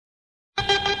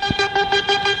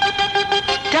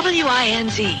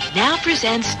WINZ now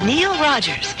presents Neil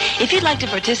Rogers. If you'd like to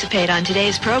participate on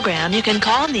today's program, you can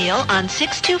call Neil on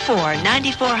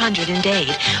 624-9400 in Dade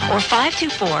or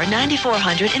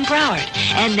 524-9400 in Broward.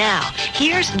 And now,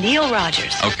 here's Neil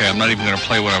Rogers. Okay, I'm not even going to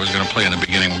play what I was going to play in the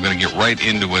beginning. We're going to get right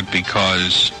into it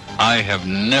because I have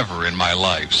never in my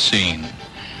life seen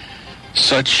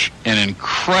such an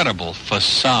incredible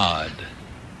facade.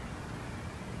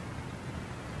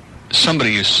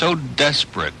 Somebody is so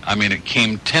desperate. I mean, it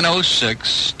came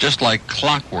 10:06, just like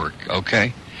clockwork,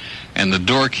 okay? And the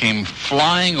door came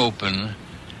flying open,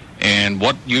 and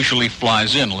what usually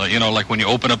flies in? You know, like when you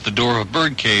open up the door of a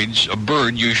bird cage, a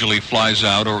bird usually flies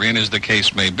out or in, as the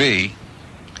case may be.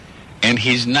 And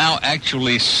he's now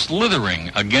actually slithering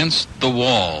against the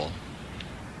wall.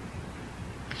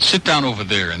 Sit down over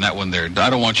there, in that one there. I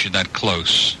don't want you that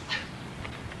close.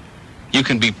 You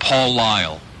can be Paul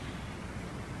Lyle.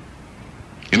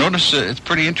 You notice it's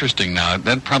pretty interesting now.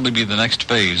 That'd probably be the next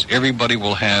phase. Everybody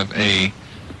will have a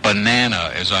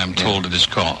banana, as I'm told it is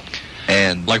called.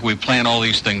 And like we plan all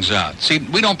these things out. See,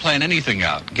 we don't plan anything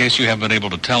out, in case you haven't been able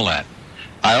to tell that.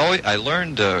 I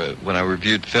learned when I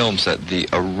reviewed films that the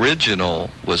original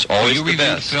was always the best. You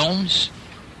reviewed films?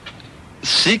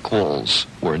 Sequels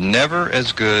were never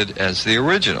as good as the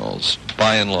originals,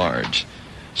 by and large.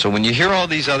 So when you hear all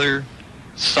these other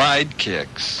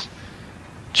sidekicks,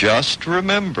 just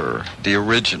remember the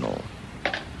original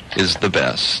is the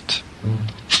best.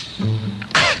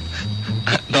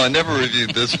 No, I never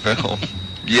reviewed this film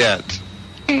yet.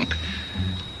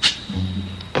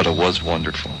 But it was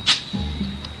wonderful.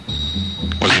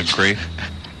 Was it great?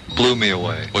 Blew me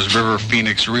away. Was River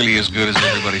Phoenix really as good as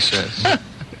everybody says?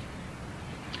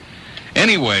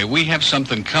 Anyway, we have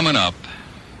something coming up.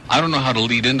 I don't know how to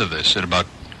lead into this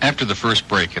after the first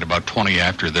break, at about 20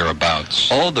 after, thereabouts.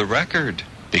 Oh, the record.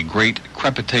 The Great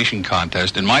Crepitation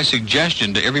Contest. And my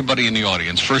suggestion to everybody in the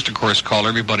audience, first, of course, call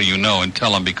everybody you know and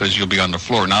tell them, because you'll be on the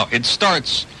floor. Now, it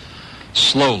starts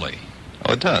slowly.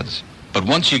 Oh, it does. But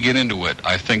once you get into it,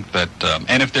 I think that,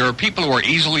 and if there are people who are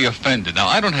easily offended, now,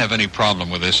 I don't have any problem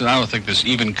with this, and I don't think this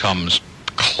even comes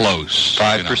close.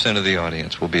 5% of the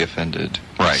audience will be offended.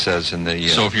 Right. It says in the...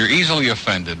 So if you're easily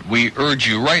offended, we urge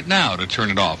you right now to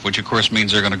turn it off, which, of course,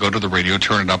 means they're going to go to the radio,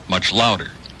 turn it up much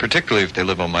louder. Particularly if they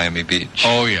live on Miami Beach.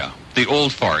 Oh, yeah. The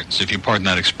old farts, if you pardon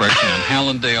that expression, in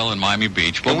Hallandale and Miami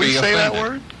Beach will be offended. Can we say that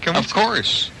word? Of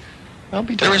course. I'll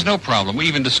be done. There is no problem. We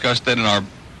even discussed that in our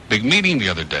big meeting the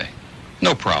other day.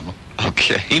 No problem.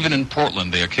 Okay. Even in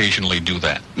Portland, they occasionally do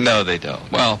that. No, they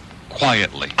don't. Well,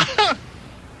 quietly.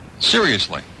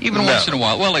 Seriously. Even once in a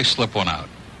while. Well, they slip one out.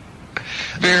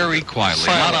 Very quietly.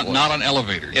 Not on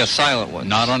elevators. Yeah, silent ones.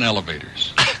 Not on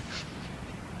elevators.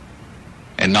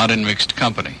 And not in mixed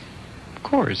company. Of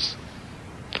course.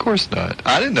 Of course not.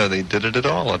 I didn't know they did it at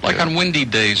all up like there. On windy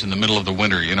days in the middle of the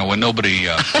winter, you know, when nobody...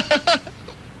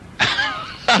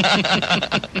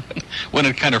 when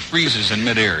it kind of freezes in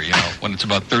midair, you know, when it's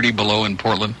about 30 below in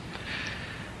Portland.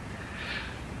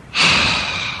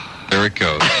 There it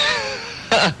goes.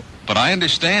 But I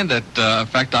understand that, in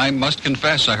fact, I must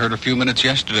confess, I heard a few minutes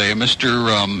yesterday,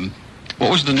 Mr.,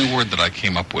 what was the new word that I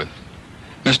came up with?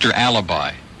 Mr.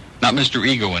 Alibi. Not Mr.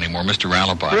 Ego anymore, Mr.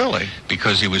 Alibi. Really?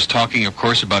 Because he was talking, of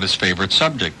course, about his favorite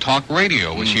subject, talk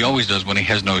radio, which he always does when he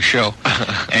has no show.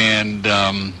 And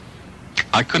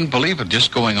I couldn't believe it,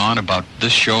 just going on about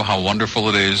this show, how wonderful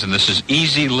it is, and this is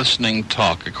easy listening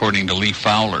talk, according to Lee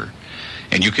Fowler.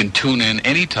 And you can tune in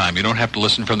anytime. You don't have to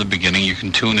listen from the beginning. You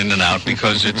can tune in and out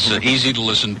because it's easy to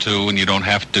listen to, and you don't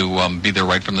have to be there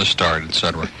right from the start,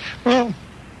 etc. Well,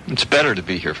 it's better to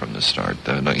be here from the start,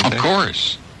 though, don't you think? Of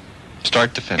course.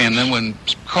 Start to finish. And then when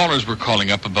callers were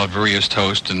calling up about various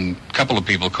toasts, and a couple of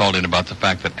people called in about the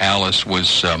fact that Alice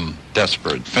was...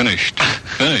 desperate. Finished,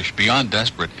 beyond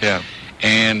desperate. Yeah.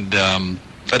 And...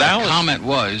 But Alice... the comment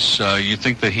was, you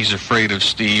think that he's afraid of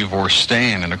Steve or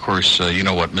Stan, and of course, you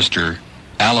know what Mr.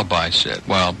 Alibi said.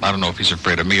 Well, I don't know if he's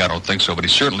afraid of me, I don't think so, but he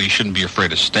certainly shouldn't be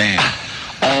afraid of Stan.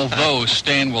 Although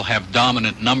Stan will have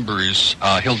dominant numbers,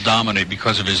 he'll dominate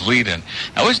because of his lead-in.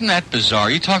 Now, isn't that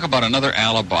bizarre? You talk about another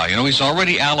alibi. You know, he's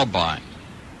already alibying.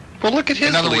 Well, look at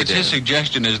his lead-in. In other words, his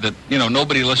suggestion is that, you know,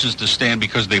 nobody listens to Stan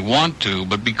because they want to,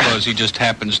 but because he just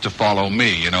happens to follow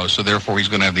me, you know, so therefore he's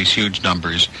going to have these huge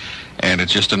numbers, and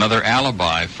it's just another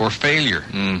alibi for failure.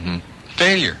 Mm-hmm.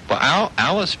 Failure. Well,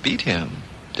 Alice beat him.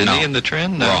 Didn't he in the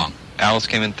trend? No. Wrong. Alice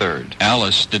came in third.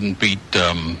 Alice didn't beat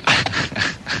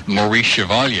Maurice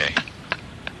Chevalier,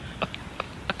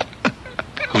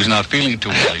 who's not feeling too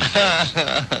well these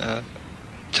days.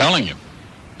 Telling you.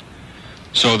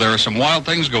 So there are some wild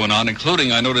things going on,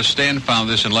 including, I noticed Stan found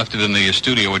this and left it in the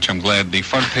studio, which I'm glad, the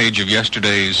front page of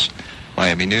yesterday's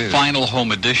Miami News. final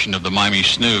home edition of the Miami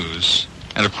Snooze.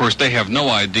 And, of course, they have no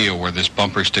idea where this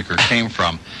bumper sticker came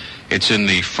from. It's in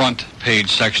the front page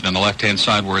section on the left-hand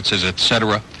side where it says,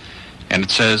 etc. And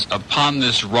it says, upon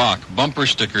this rock, bumper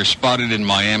sticker spotted in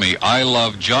Miami. I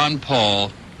love John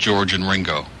Paul, George, and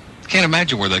Ringo. Can't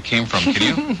imagine where that came from, can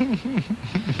you?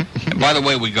 And by the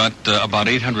way, we got about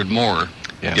 800 more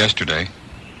yesterday.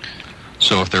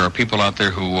 So if there are people out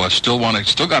there who still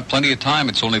got plenty of time,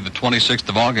 it's only the 26th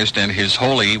of August, and his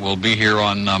Holy will be here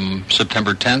on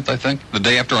September 10th, I think, the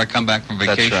day after I come back from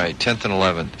vacation. That's right, 10th and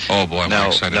 11th. Oh, boy, I'm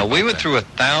excited Now, about we went that. through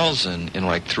 1,000 in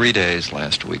like 3 days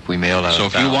last week. We mailed out So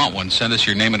 1,000. if you want one, send us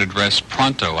your name and address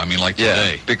pronto, like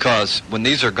today. Because when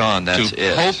these are gone, that's to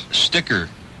it. Pope Sticker,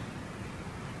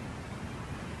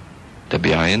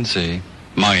 WINZ.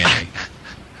 Miami,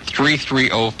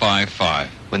 33055.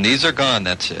 When these are gone,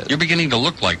 that's it. You're beginning to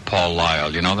look like Paul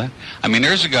Lyle, you know that?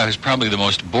 There's a guy who's probably the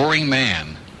most boring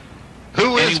man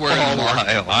Who is anywhere Paul in the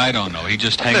market. Lyle? I don't know. He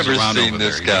just I've hangs never around seen over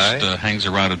this there. guy. He just hangs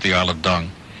around at the Isle of Dung.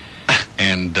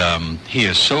 And he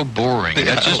is so boring.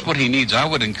 That's just what he needs. I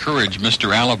would encourage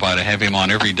Mr. Alibi to have him on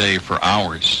every day for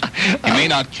hours. He may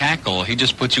not cackle. He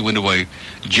just puts you into a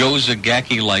Joe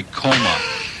Zagacki-like coma.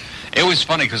 It was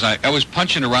funny because I was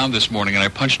punching around this morning, and I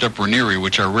punched up Ranieri,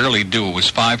 which I rarely do. It was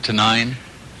 5 to 9.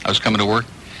 I was coming to work.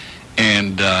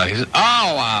 And he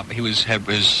said, had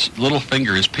his little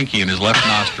finger, his pinky, in his left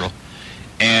nostril.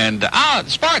 And,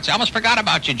 sports, I almost forgot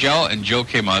about you, Joe. And Joe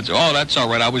came out and said, oh, that's all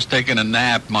right. I was taking a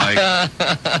nap, Mike. Now,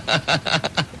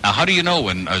 how do you know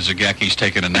when Zagacki's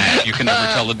taking a nap? You can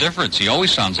never tell the difference. He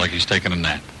always sounds like he's taking a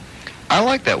nap. I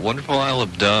like that wonderful Isle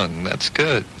of Dung. That's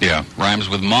good. Yeah, rhymes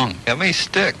with mung. That may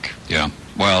stick. Yeah,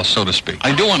 well, so to speak.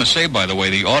 I do want to say, by the way,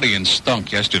 the audience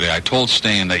stunk yesterday. I told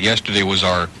Stan that yesterday was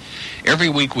every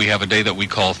week we have a day that we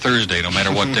call Thursday, no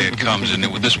matter what day it comes. And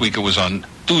this week it was on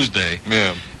Tuesday.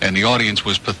 Yeah. And the audience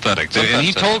was pathetic. And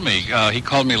he told me, he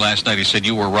called me last night. He said,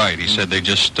 you were right. He said they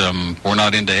just were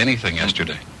not into anything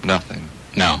yesterday. Nothing.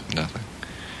 No. Nothing.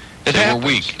 They were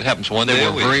weak. It happens one day They a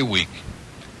were week. very weak.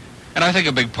 And I think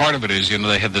a big part of it is,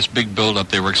 they had this big build-up.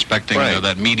 They were expecting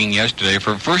that meeting yesterday.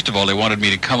 First of all, they wanted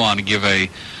me to come on and give a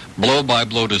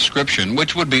blow-by-blow description,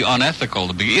 which would be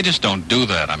unethical. You just don't do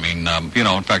that. In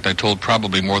fact, I told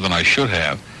probably more than I should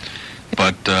have.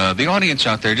 But the audience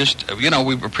out there just, we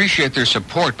appreciate their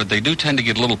support, but they do tend to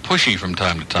get a little pushy from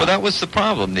time to time. Well, that was the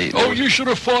problem, Nate. You should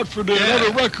have fought for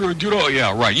another record,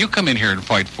 Yeah, right. You come in here and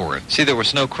fight for it. See, there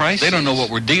was no crisis. They don't know what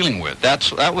we're dealing with.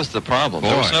 That was the problem.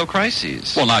 Boy. There was no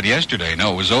crises. Well, not yesterday.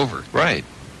 No, it was over. Right.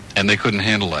 And they couldn't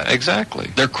handle that.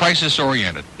 Exactly. They're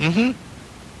crisis-oriented. Mm-hmm.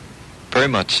 Very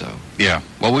much so. Yeah.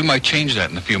 Well, we might change that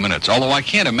in a few minutes. Although I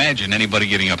can't imagine anybody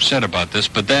getting upset about this.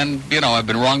 But then, I've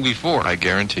been wrong before. I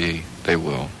guarantee they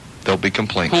will. There'll be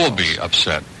complaints. Who will be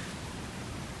upset?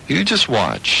 You just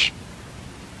watch.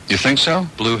 You think so?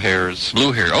 Blue hairs.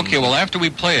 Blue hair. Okay, well, after we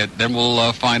play it, then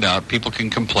we'll find out. People can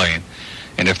complain.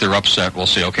 And if they're upset, we'll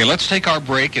say, okay, let's take our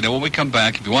break. And then when we come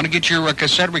back, if you want to get your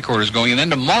cassette recorders going, and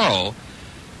then tomorrow,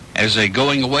 as a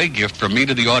going-away gift from me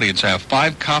to the audience, I have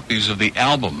 5 copies of the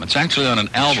album. It's actually on an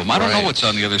album. I don't know what's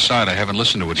on the other side. I haven't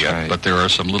listened to it yet. But there are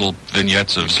some little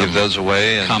vignettes of some give those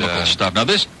away and comical stuff. Now,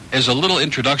 this is a little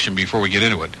introduction before we get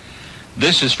into it.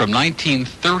 This is from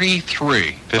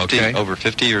 1933. Over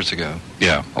 50 years ago.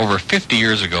 Yeah, over 50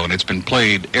 years ago, and it's been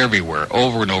played everywhere,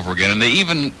 over and over again. And they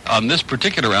even, on this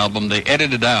particular album, they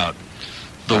edited out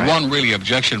the one really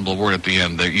objectionable word at the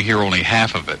end. That you hear only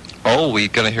half of it. Oh, we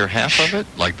going to hear half of it?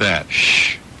 Like that.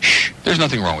 Shh, shh. There's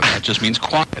nothing wrong with that. It just means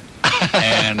quiet.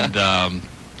 And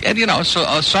so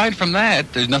aside from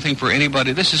that, there's nothing for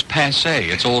anybody. This is passé.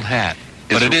 It's old hat.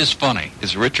 But it is funny.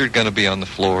 Is Richard going to be on the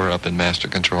floor up in Master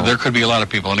Control? There could be a lot of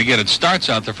people. And again, it starts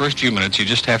out the first few minutes. You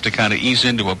just have to kind of ease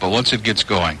into it. But once it gets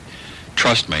going,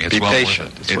 trust me, it's well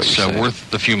patient, worth it. It's worth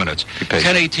the few minutes.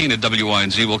 10:18 at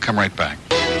WINZ. We'll come right back.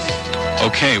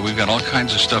 Okay, we've got all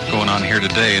kinds of stuff going on here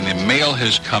today. And the mail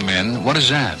has come in. What is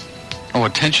that? Oh,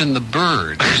 attention the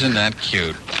bird. Isn't that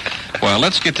cute? Well,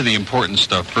 let's get to the important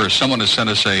stuff first. Someone has sent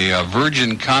us a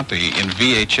virgin copy in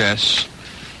VHS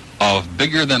of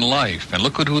Bigger Than Life. And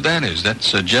look at who that is.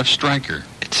 That's Jeff Stryker.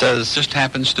 It says... Just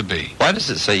happens to be. Why does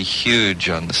it say huge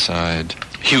on the side?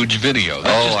 Huge Video.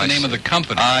 That's just the name of the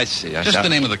company. I see. Just the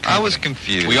name of the company. I was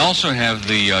confused. We also have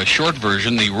the short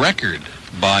version, the record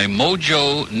by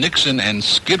Mojo, Nixon, and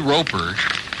Skid Roper.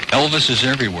 Elvis Is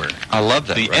Everywhere. I love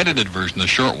that The record. edited version, the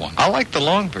short one. I like the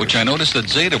long version. Which I noticed that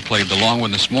Zeta played the long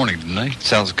one this morning, didn't they?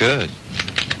 Sounds good.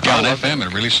 Yeah, on FM,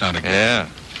 it really sounded good. Yeah.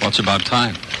 Well, it's about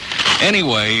time.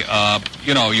 Anyway,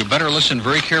 you better listen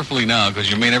very carefully now because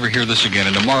you may never hear this again.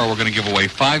 And tomorrow we're going to give away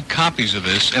 5 copies of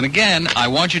this. And again, I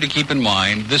want you to keep in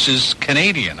mind, this is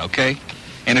Canadian, okay?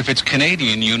 And if it's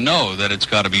Canadian, you know that it's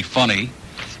got to be funny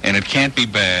and it can't be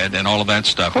bad and all of that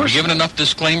stuff. Are we given enough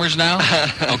disclaimers now?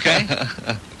 Okay?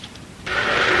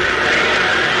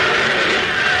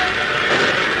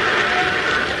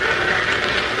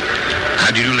 How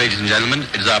do you do, ladies and gentlemen?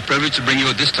 It is our privilege to bring you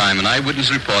at this time an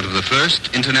eyewitness report of the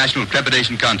first International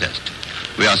Crepitation Contest.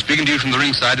 We are speaking to you from the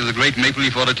ringside of the great Maple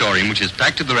Leaf Auditorium, which is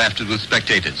packed to the rafters with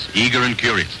spectators, eager and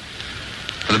curious.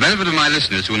 For the benefit of my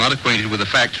listeners who are not acquainted with the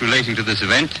facts relating to this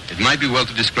event, it might be well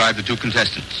to describe the 2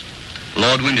 contestants.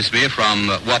 Lord Windesmere from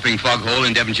Wapping Foghole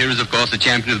in Devonshire is, of course, the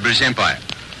champion of the British Empire.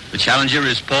 The challenger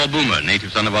is Paul Boomer,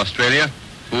 native son of Australia,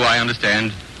 who, I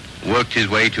understand, worked his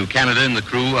way to Canada in the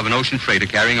crew of an ocean freighter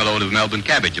carrying a load of Melbourne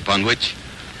cabbage, upon which,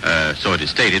 so it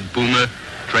is stated, Boomer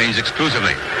trains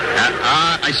exclusively.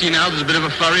 I see now there's a bit of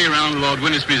a flurry around Lord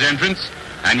Windesmere's entrance.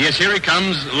 And yes, here he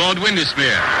comes, Lord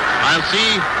Windesmere. I'll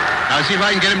see if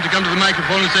I can get him to come to the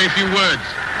microphone and say a few words.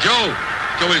 Joe,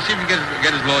 will you see if we can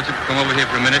get his lordship to come over here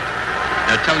for a minute?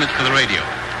 Tell him it's for the radio.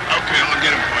 Okay, I'll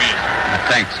get him for you.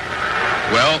 Thanks.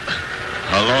 Well,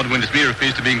 Lord Windesmere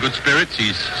appears to be in good spirits.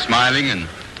 He's smiling and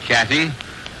chatting.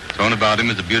 Thrown about him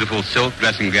is a beautiful silk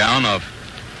dressing gown of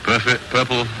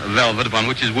purple velvet upon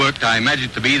which is worked, I imagine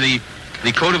to be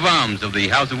the coat of arms of the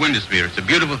House of Windesmere. It's a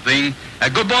beautiful thing.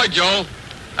 Good boy, Joel.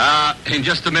 In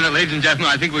just a minute, ladies and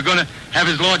gentlemen, I think we're going to have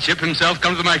his lordship himself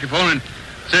come to the microphone and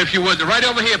say a few words. Right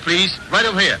over here, please. Right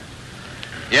over here.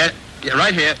 Yeah,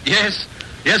 right here.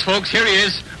 Yes, folks, here he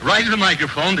is, right in the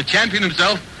microphone, the champion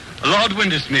himself, Lord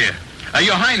Windesmere.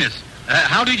 Your Highness,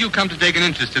 how did you come to take an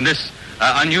interest in this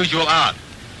unusual art?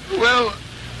 Well,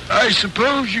 I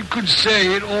suppose you could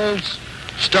say it all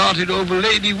started over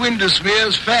Lady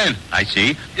Windesmere's fan. I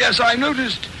see. Yes, I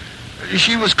noticed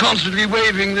she was constantly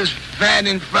waving this fan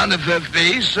in front of her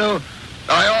face, so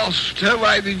I asked her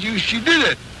why the deuce she did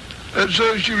it.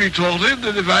 So she retorted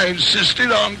that if I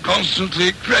insisted on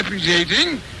constantly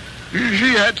crepitating,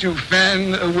 she had to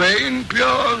fan away in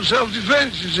pure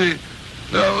self-defense, you see.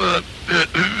 So,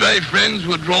 my friends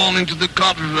were drawn into the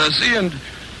controversy and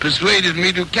persuaded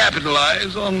me to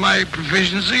capitalize on my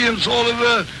proficiency and sort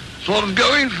of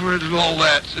going for it and all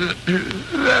that.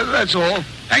 That's all.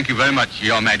 Thank you very much,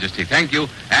 Your Majesty. Thank you,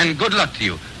 and good luck to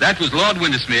you. That was Lord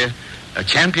Windesmere, a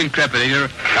champion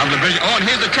crepitator of the British... Oh, and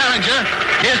here's the challenger.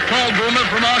 Here's Paul Boomer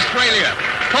from Australia.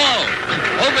 Paul,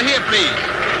 over here, please.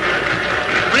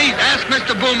 Please, ask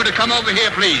Mr. Boomer to come over here,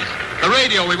 please. The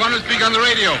radio. We want to speak on the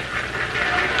radio.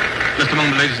 Just a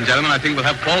moment, ladies and gentlemen. I think we'll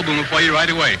have Paul Boomer for you right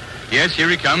away. Yes, here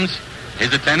he comes.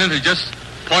 His attendant has just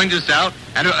pointed us out.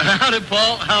 And how did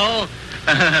Paul? How?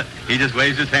 He just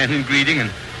waves his hand in greeting and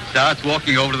starts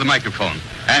walking over to the microphone.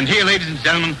 And here, ladies and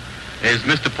gentlemen, is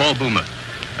Mr. Paul Boomer.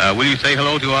 Will you say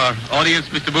hello to our audience,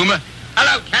 Mr. Boomer?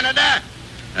 Hello, Canada.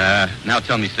 Now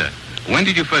tell me, sir, when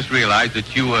did you first realize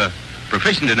that you were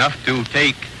proficient enough to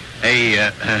take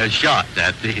a shot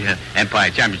at the Empire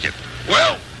Championship?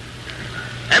 Well,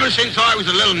 ever since I was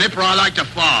a little nipper, I liked to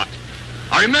fart.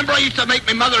 I remember I used to make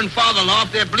my mother and father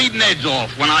laugh their bleeding heads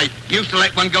off when I used to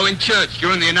let one go in church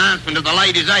during the announcement of the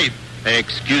Ladies' Aid.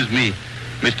 Excuse me,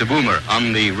 Mr. Boomer,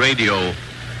 on the radio,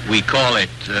 we call it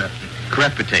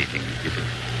crepitating.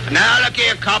 Now, look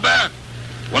here, cobber.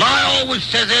 What I always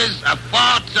says is, a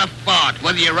fart's a fart,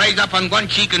 whether you raise up on one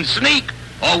cheek and sneak,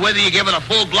 or whether you give it a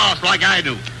full blast like I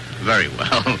do. Very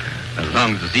well. As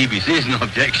long as the CBC is no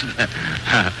objection.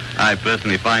 I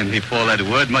personally find the four-letter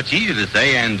word much easier to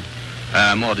say and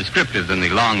more descriptive than the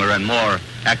longer and more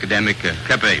academic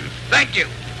crepitating. Thank you.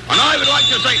 And I would like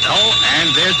to say... Oh,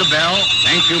 and there's the bell.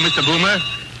 Thank you, Mr. Boomer,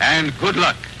 and good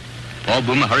luck. Paul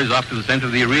Boomer hurries off to the center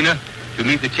of the arena to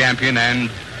meet the champion and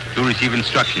to receive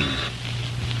instructions.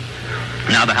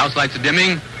 Now the house lights are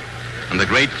dimming, and the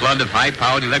great flood of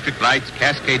high-powered electric lights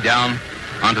cascade down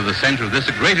onto the center of this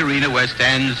great arena where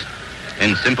stands,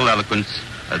 in simple eloquence,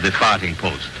 the farting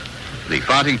post. The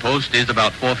farting post is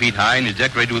about 4 feet high and is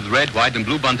decorated with red, white, and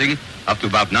blue bunting up to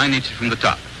about 9 inches from the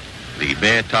top. The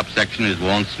bare top section is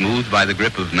worn smooth by the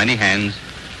grip of many hands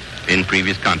in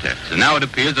previous contests. And now it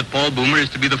appears that Paul Boomer is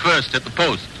to be the first at the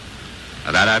post.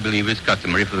 Now, that, I believe, is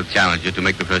customary for the challenger to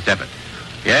make the first effort.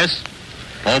 Yes,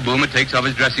 Paul Boomer takes off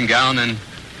his dressing gown and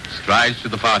strides to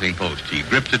the farting post. He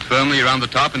grips it firmly around the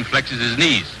top and flexes his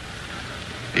knees.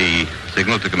 The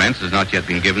signal to commence has not yet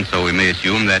been given, so we may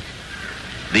assume that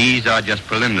these are just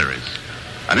preliminaries.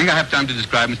 I think I have time to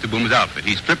describe Mr. Boomer's outfit.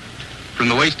 He's stripped from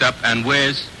the waist up and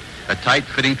wears a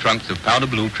tight-fitting trunks of powder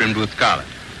blue trimmed with scarlet.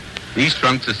 These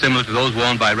trunks are similar to those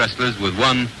worn by wrestlers with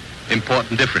one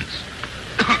important difference.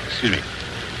 excuse me,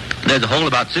 there's a hole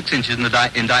about 6 inches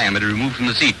in diameter removed from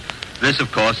the seat. This,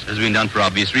 of course, has been done for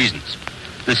obvious reasons.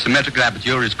 This symmetrical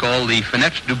aperture is called the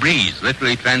fenêtre de brise,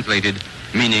 literally translated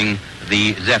meaning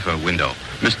the zephyr window.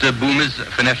 Mr. Boomer's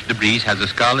fenêtre de brise has a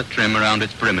scarlet trim around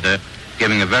its perimeter,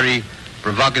 giving a very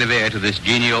provocative air to this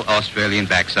genial Australian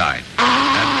backside.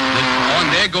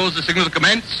 And there goes the signal to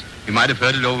commence. You might have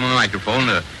heard it over the microphone,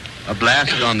 a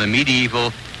blast on the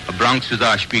medieval Bronx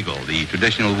Spiegel, the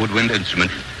traditional woodwind instrument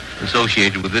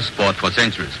associated with this sport for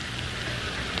centuries.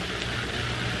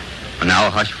 And now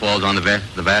a hush falls on the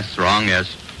vast throng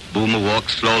as Boomer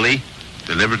walks slowly,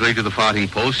 deliberately to the farting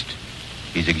post.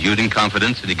 He's exuding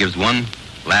confidence, and he gives one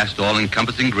last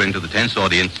all-encompassing grin to the tense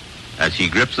audience as he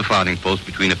grips the farting post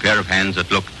between a pair of hands that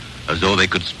look as though they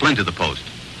could splinter the post.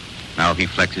 Now he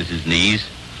flexes his knees,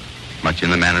 much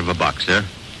in the manner of a boxer.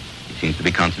 He seems to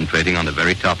be concentrating on the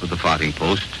very top of the farting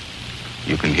post.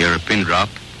 You can hear a pin drop,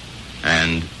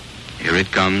 and here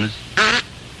it comes.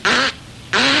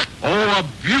 Oh, a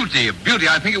beauty, a beauty.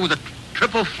 I think it was a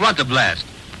triple flutter blast.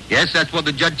 Yes, that's what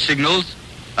the judge signals,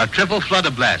 a triple flutter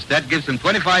blast. That gives him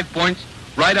 25 points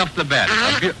right off the bat.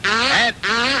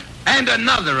 And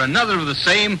another of the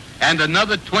same, and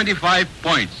another 25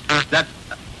 points. That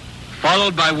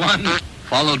followed by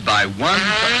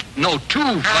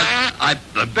two, I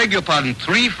beg your pardon,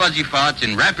 3 fuzzy farts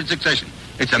in rapid succession.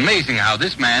 It's amazing how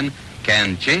this man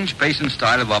can change pace and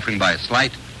style of offering by a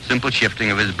slight, simple shifting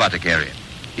of his buttock area.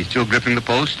 He's still gripping the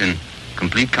post in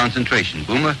complete concentration.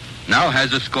 Boomer now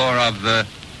has a score of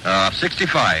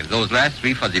 65. Those last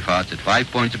 3 fuzzy farts at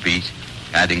 5 points apiece,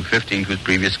 adding 15 to his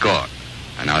previous score.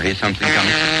 And now here's something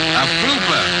coming. A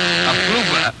flooper,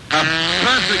 a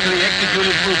perfectly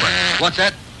executed flooper. What's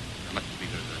that?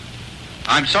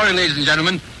 I'm sorry, ladies and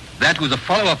gentlemen. That was a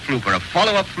follow-up flooper.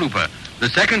 The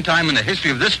second time in the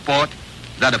history of this sport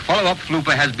that a follow-up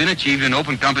flooper has been achieved in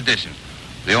open competition.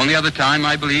 The only other time,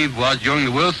 I believe, was during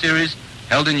the World Series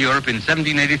held in Europe in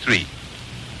 1783.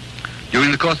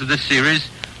 During the course of this series,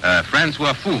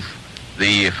 Francois Fouf,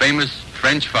 the famous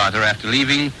French fighter, after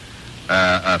leaving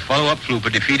a follow-up flooper,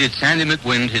 defeated Sandy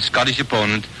McWind, his Scottish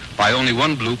opponent, by only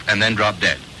 1 bloop and then dropped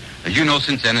dead. As you know,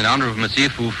 since then, in honor of Monsieur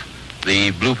Fouf,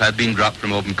 the bloop had been dropped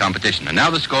from open competition. And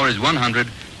now the score is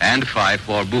 105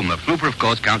 for Boomer. Flooper, of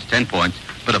course, counts 10 points,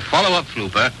 but a follow-up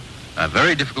flooper, a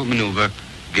very difficult maneuver,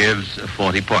 gives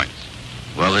 40 points.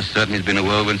 Well, this certainly has been a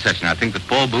whirlwind session. I think that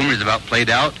Paul Boomer is about played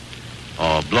out,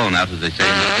 or blown out, as they say.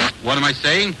 What am I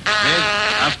saying?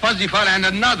 There's a fuzzy fun and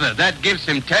another. That gives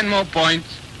him 10 more points,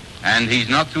 and he's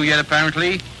not through yet,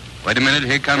 apparently. Wait a minute,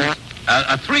 here comes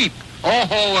a threep.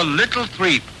 Oh, a little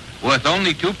threep, worth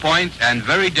only 2 points and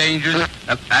very dangerous.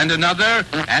 And another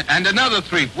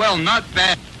threep. Well, not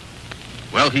bad.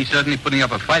 Well, he's certainly putting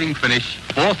up a fighting finish.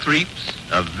 4 threeps,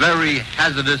 a very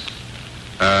hazardous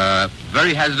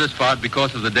fart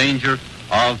because of the danger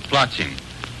of plotching.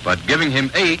 But giving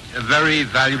him 8, a very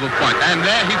valuable point. And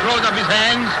there he throws up his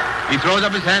hands. He throws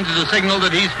up his hands as a signal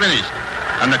that he's finished.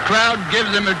 And the crowd gives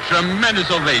him a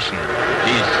tremendous ovation.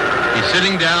 He's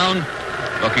sitting down,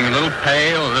 looking a little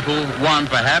pale, a little wan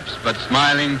perhaps, but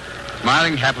smiling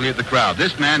happily at the crowd.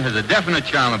 This man has a definite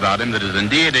charm about him that has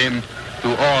endeared him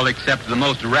to all except the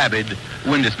most rabid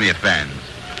Windesmere fans.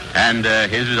 And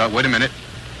here's the result. Wait a minute.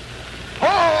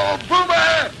 Oh,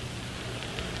 Boomer!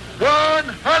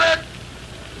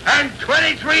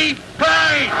 123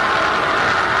 points!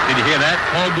 Did you hear that?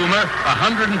 Paul Boomer,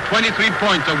 123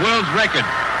 points, a world's record,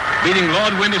 beating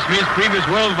Lord Windesmere's previous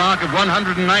world mark of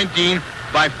 119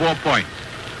 by 4 points.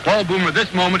 Paul Boomer at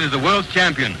this moment is the world's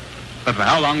champion. But for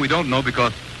how long, we don't know,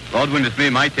 because Lord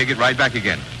Windesmere might take it right back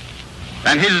again.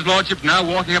 And here's his lordship now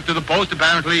walking up to the post,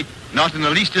 apparently not in the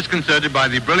least disconcerted by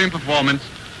the brilliant performance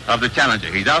of the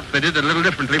challenger. He's outfitted a little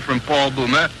differently from Paul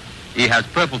Boomer. He has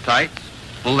purple tights,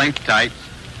 full-length tights,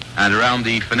 and around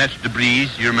the fenêtre de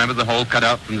brise, you remember the hole cut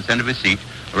out from the center of his seat.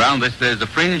 Around this, there's a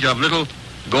fringe of little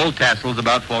gold tassels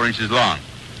about 4 inches long.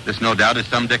 This, no doubt, is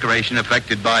some decoration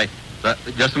affected by...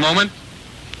 just a moment.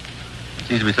 There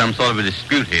seems to be some sort of a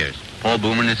dispute here. Paul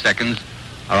Boomer and his seconds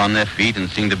are on their feet and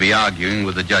seem to be arguing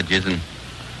with the judges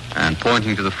and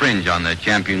pointing to the fringe on their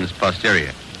champion's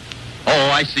posterior.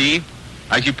 Oh, I see.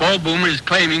 Paul Boomer is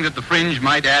claiming that the fringe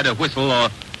might add a whistle or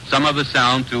some other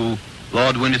sound to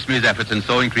Lord Windesmere's efforts and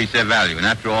so increase their value. And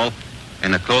after all,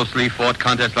 in a closely fought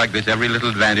contest like this, every little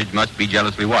advantage must be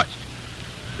jealously watched.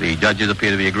 The judges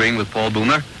appear to be agreeing with Paul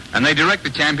Boomer, and they direct the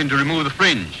champion to remove the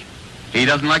fringe. He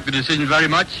doesn't like the decision very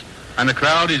much, and the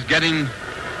crowd's getting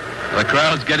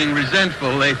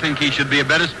resentful. They think he should be a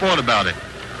better sport about it.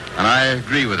 And I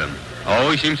agree with him.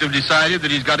 Oh, he seems to have decided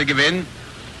that he's got to give in,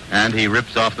 and he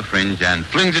rips off the fringe and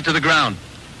flings it to the ground.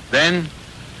 Then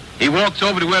He walks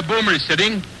over to where Boomer is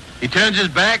sitting. He turns his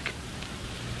back,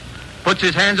 puts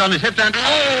his hands on his hips, and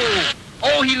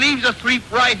he leaves a threep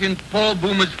right in Paul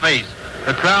Boomer's face.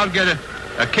 The crowd get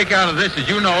a kick out of this. As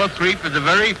you know, a threep is a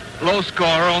very low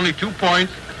scorer, only 2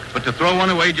 points, but to throw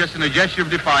one away just in a gesture of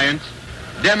defiance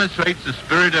demonstrates the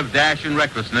spirit of dash and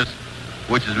recklessness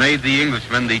which has made the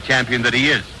Englishman the champion that he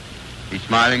is. He's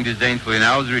smiling disdainfully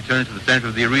now as he returns to the center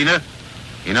of the arena.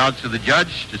 He nods to the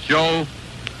judge to show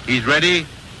he's ready,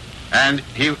 and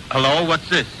hello, what's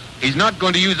this? He's not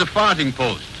going to use a farting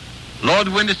post. Lord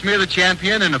Windesmere, the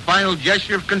champion, in a final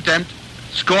gesture of contempt,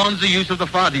 scorns the use of the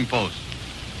farting post.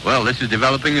 Well, this is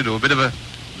developing into a bit of a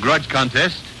grudge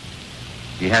contest.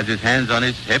 He has his hands on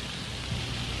his hips,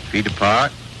 feet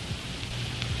apart,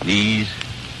 knees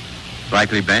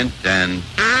slightly bent, and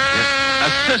a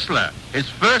Sisler. His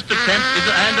first attempt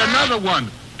and another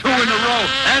one. 2 in a row,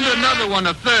 and another one,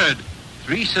 a third.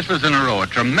 3 Sislers in a row, a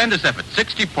tremendous effort.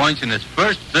 60 points in his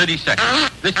first 30 seconds.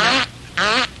 This one.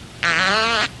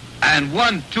 And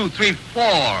 1, 2, 3, 4.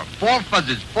 4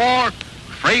 fuzzes, 4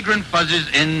 fragrant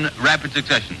fuzzes in rapid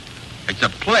succession. It's a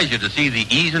pleasure to see the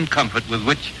ease and comfort with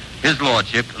which his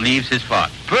lordship leaves his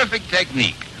fart. Perfect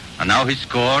technique. And now his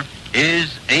score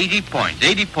is 80 points.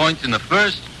 80 points in the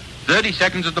first 30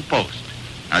 seconds of the post.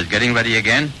 Now he's getting ready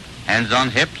again. Hands on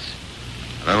hips.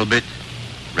 A little bit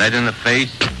red in the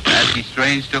face as he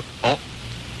strains to...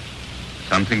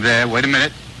 something there. Wait a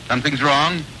minute. Something's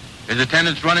wrong. His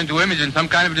attendants run into him. He's in some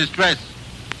kind of distress.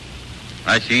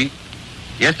 I see.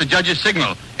 Yes, the judge's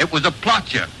signal. It was a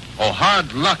plotcher. Oh,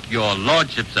 hard luck, your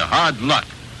lordship, sir. Hard luck.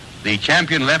 The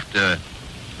champion left a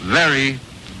very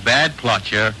bad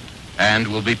plotcher and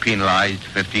will be penalized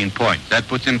 15 points. That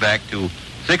puts him back to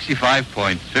 65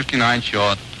 points, 59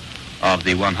 short of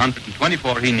the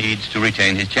 124 he needs to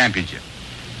retain his championship.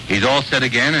 He's all set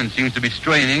again and seems to be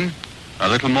straining a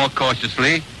little more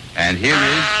cautiously. And here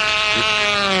is...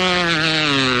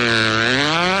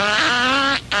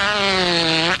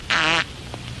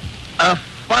 a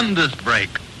fundus break.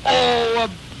 Oh,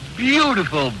 a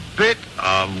beautiful bit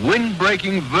of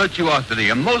wind-breaking virtuosity.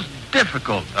 A most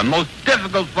difficult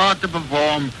fart to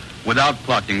perform without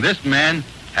plotting. This man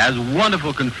has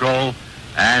wonderful control,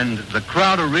 and the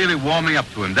crowd are really warming up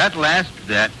to him. That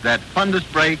fundus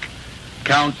break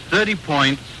counts 30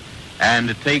 points, and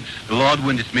it takes Lord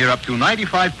Windesmere up to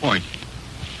 95 points.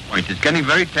 It's getting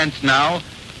very tense now,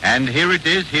 and here it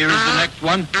is. Here is the next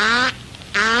one.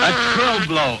 A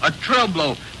trill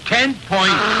blow. 10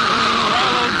 points,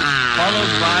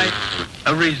 followed by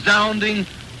a resounding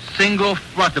single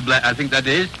flutter blast. I think that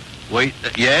is. Wait,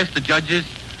 yes, the judges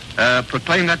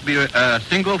proclaim that to be a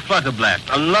single flutter blast.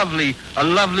 A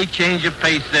lovely change of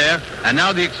pace there. And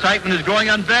now the excitement is growing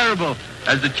unbearable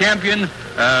as the champion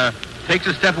takes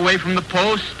a step away from the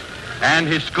post, and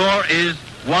his score is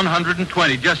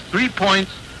 120. Just 3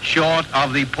 points short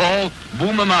of the Paul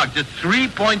Boomer mark. Just 3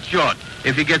 points short.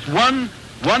 If he gets one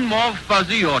more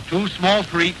fuzzy or 2 small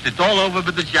threats, it's all over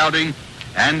with the shouting,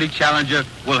 and the challenger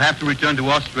will have to return to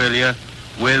Australia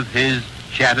with his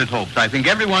shattered hopes. I think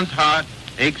everyone's heart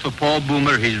aches for Paul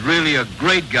Boomer. He's really a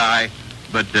great guy,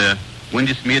 but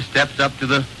Windesmere steps up to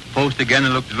the post again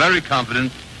and looks very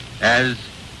confident as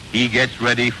he gets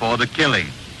ready for the killing.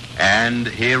 And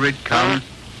here it comes.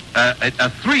 A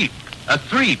threep.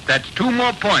 That's 2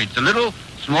 more points. A little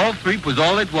small threep was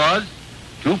all it was.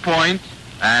 2 points.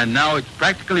 And now it's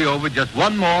practically over. Just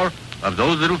 1 more of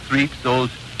those little threeps,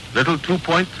 those little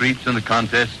 2-point threeps, and the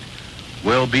contest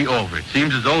will be over. It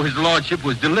seems as though his lordship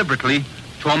was deliberately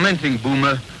tormenting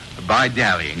Boomer by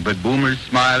dallying. But Boomer's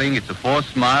smiling. It's a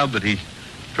forced smile, but he's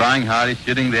trying hard. He's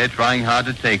sitting there trying hard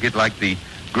to take it like the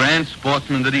grand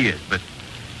sportsman that he is. But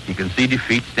he can see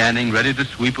defeat standing ready to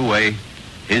sweep away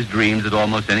his dreams at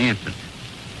almost any instant.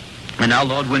 And now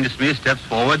Lord Windesmere steps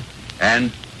forward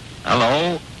and,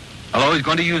 hello, he's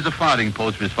going to use the farting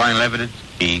post for his final evidence.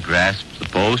 He grasps the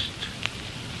post,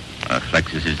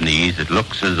 flexes his knees. It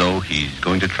looks as though he's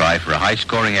going to try for a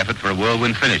high-scoring effort for a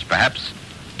whirlwind finish, perhaps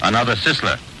another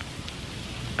Sisler.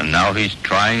 And now he's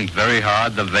trying very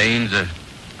hard. The veins are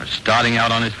starting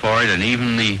out on his forehead, and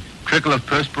even the trickle of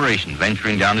perspiration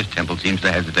venturing down his temple seems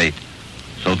to hesitate,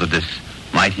 so that this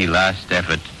mighty last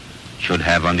effort should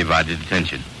have undivided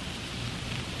attention.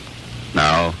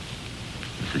 Now,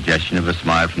 the suggestion of a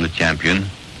smile from the champion.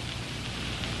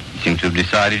 He seems to have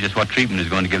decided just what treatment is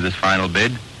going to give this final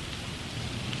bid.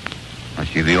 I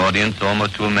see the audience,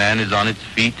 almost to a man, is on its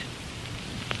feet,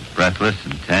 breathless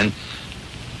and tense.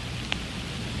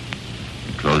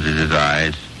 He closes his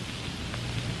eyes.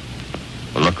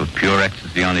 A look of pure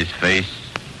ecstasy on his face.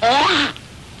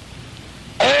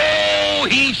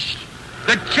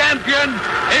 The champion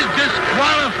is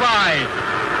disqualified.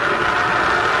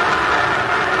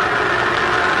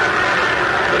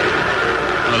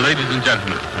 Ladies and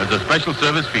gentlemen, as a special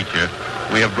service feature,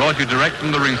 we have brought you direct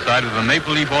from the ringside of the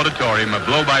Maple Leaf Auditorium a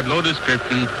blow-by-blow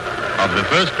description of the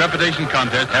first trepidation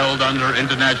contest held under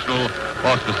international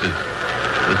auspices.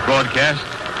 This broadcast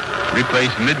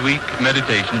replaced midweek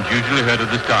meditations usually heard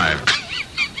at this time.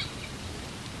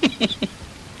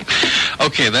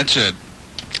 Okay, that's it.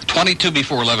 22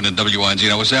 before 11 at WINZ.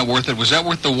 Now, was that worth it? Was that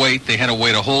worth the wait? They had to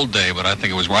wait a whole day, but I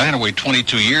think it was. I had to wait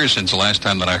 22 years since the last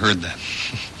time that I heard that.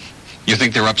 You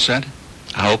think they're upset?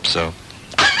 I hope so.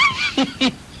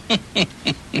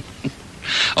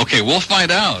 Okay, we'll find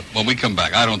out when we come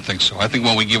back. I don't think so. I think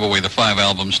when we give away the 5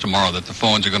 albums tomorrow that the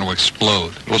phones are going to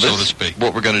explode, so to speak.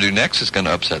 What we're going to do next is going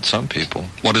to upset some people.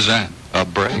 What is that? A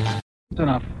break. That's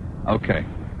enough. Okay.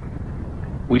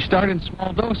 We start in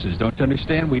small doses, don't you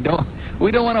understand? We don't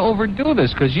want to overdo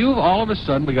this, because all of a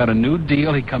sudden, we got a new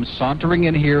deal. He comes sauntering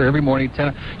in here every morning at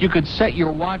 10. You could set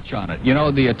your watch on it. You know,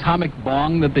 the atomic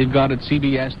bong that they've got at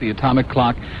CBS, the atomic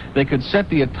clock. They could set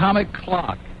the atomic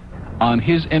clock on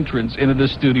his entrance into the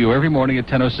studio every morning at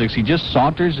 10:06. He just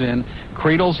saunters in,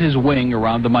 cradles his wing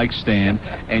around the mic stand,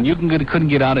 and you couldn't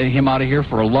get him out of here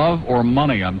for love or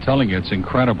money. I'm telling you, it's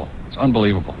incredible. It's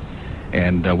unbelievable.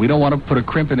 And we don't want to put a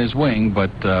crimp in his wing,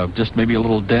 but just maybe a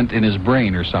little dent in his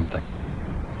brain or something.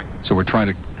 So we're trying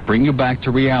to bring you back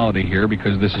to reality here,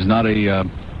 because this is not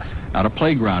a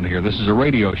playground here. This is a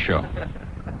radio show.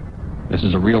 This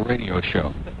is a real radio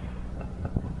show.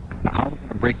 Now, how are we going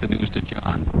to break the news to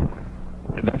John?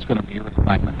 That's going to be your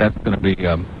assignment. That's going to be,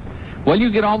 well,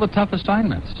 you get all the tough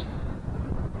assignments,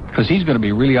 because he's going to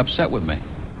be really upset with me.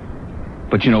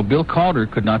 But, you know, Bill Calder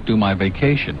could not do my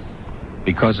vacation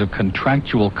because of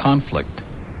contractual conflict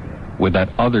with that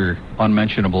other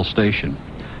unmentionable station.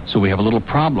 So we have a little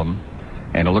problem,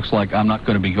 and it looks like I'm not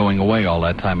going to be going away all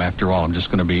that time after all. I'm just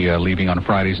going to be leaving on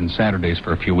Fridays and Saturdays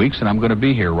for a few weeks, and I'm going to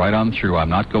be here right on through. I'm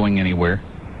not going anywhere,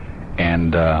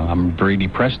 and I'm very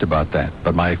depressed about that.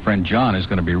 But my friend John is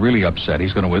going to be really upset.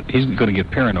 He's going to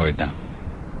get paranoid now.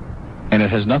 And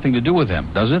it has nothing to do with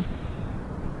him, does it?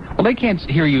 Well, they can't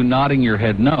hear you nodding your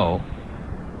head no.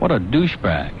 What a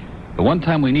douchebag. The one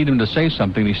time we need him to say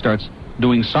something, he starts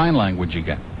doing sign language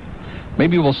again.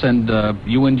 Maybe we'll send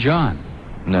you and John.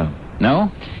 No. No?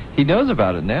 He knows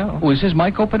about it now. Oh, is his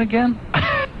mic open again?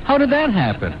 How did that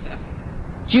happen?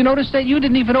 Did you notice that? You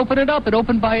didn't even open it up. It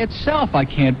opened by itself. I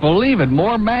can't believe it.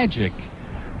 More magic.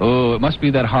 Oh, it must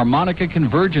be that harmonica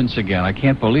convergence again. I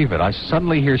can't believe it. I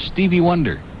suddenly hear Stevie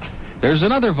Wonder. There's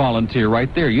another volunteer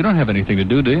right there. You don't have anything to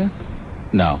do you?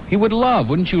 No. He would love.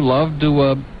 Wouldn't you love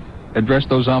to address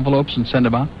those envelopes and send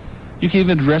them out? You can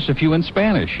even address a few in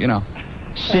Spanish, you know.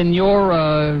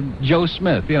 Senor Joe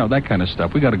Smith, you know, that kind of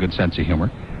stuff. We got a good sense of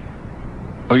humor.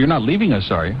 Oh, you're not leaving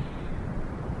us, are you?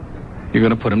 You're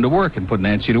going to put him to work and put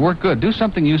Nancy to work. Good. Do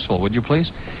something useful, would you please?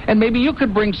 And maybe you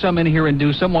could bring some in here and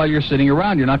do some while you're sitting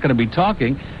around. You're not going to be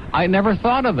talking. I never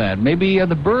thought of that. Maybe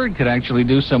the bird could actually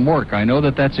do some work. I know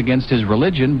that that's against his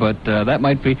religion, but that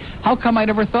might be. How come I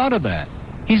never thought of that?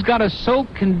 He's got us so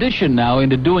conditioned now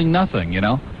into doing nothing, you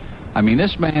know? I mean,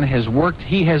 this man has worked,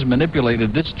 he has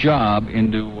manipulated this job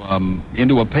into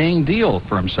a paying deal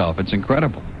for himself. It's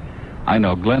incredible. I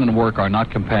know, Glenn and work are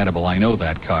not compatible. I know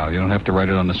that, Kyle. You don't have to write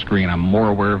it on the screen. I'm more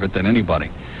aware of it than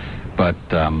anybody. But,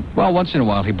 well, once in a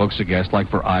while he books a guest, like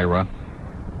for Ira.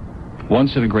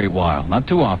 Once in a great while. Not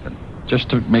too often. Just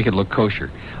to make it look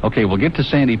kosher. Okay, we'll get to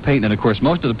Sandy Payton, and of course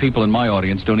most of the people in my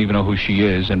audience don't even know who she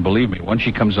is, and believe me, once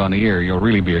she comes on the air, you'll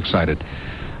really be excited.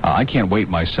 I can't wait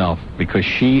myself, because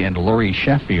she and Laurie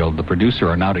Sheffield, the producer,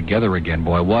 are now together again.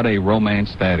 Boy, what a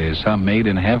romance that is, huh? Made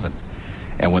in heaven.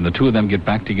 And when the two of them get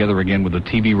back together again with the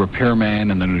TV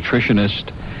repairman and the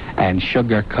nutritionist and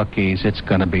sugar cookies, it's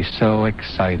going to be so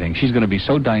exciting. She's going to be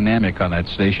so dynamic on that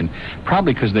station,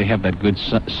 probably because they have that good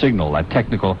signal, that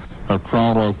technical. I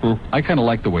kind of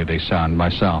like the way they sound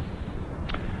myself.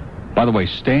 By the way,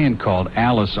 Stan called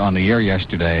Alice on the air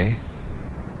yesterday,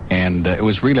 and it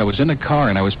was really, I was in the car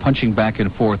and I was punching back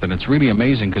and forth, and it's really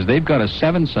amazing because they've got a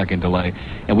 7-second delay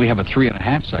and we have a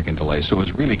 3.5-second delay, so it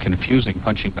was really confusing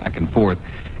punching back and forth.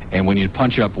 And when you'd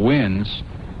punch up wins,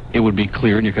 it would be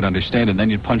clear and you could understand it, and then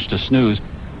you'd punch to snooze,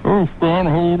 oh, Stan,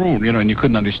 hold on, you know, and you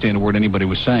couldn't understand a word anybody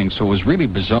was saying, so it was really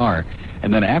bizarre.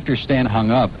 And then after Stan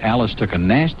hung up, Alice took a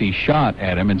nasty shot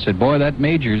at him and said, boy, that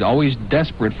Major's always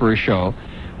desperate for a show,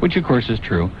 which of course is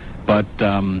true. But,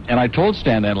 and I told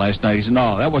Stan that last night. He said,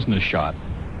 no, that wasn't a shot.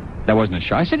 That wasn't a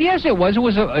shot. I said, yes, it was. It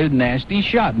was a nasty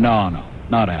shot. No,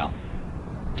 not Al.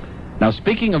 Now,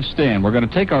 speaking of Stan, we're going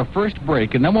to take our first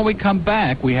break, and then when we come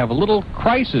back, we have a little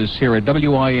crisis here at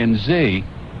WINZ.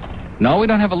 No, we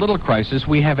don't have a little crisis.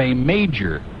 We have a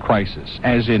major crisis,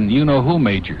 as in you-know-who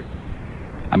major.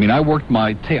 I mean, I worked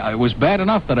my tail. It was bad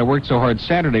enough that I worked so hard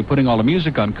Saturday putting all the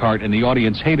music on cart, and the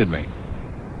audience hated me.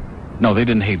 No, they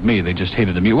didn't hate me. They just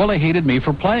hated the music. Well, they hated me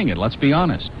for playing it, let's be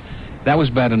honest. That was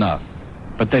bad enough.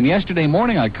 But then yesterday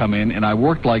morning I come in, and I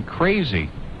worked like crazy.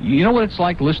 You know what it's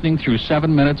like listening through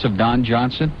 7 minutes of Don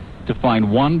Johnson to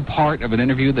find one part of an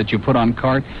interview that you put on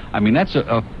cart? I mean, that's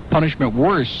a punishment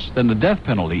worse than the death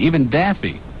penalty. Even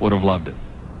Daffy would have loved it.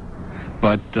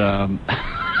 But,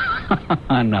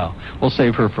 no. We'll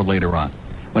save her for later on.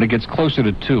 When it gets closer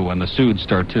to 2, when the Suits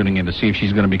start tuning in to see if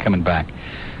she's going to be coming back.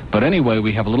 But anyway,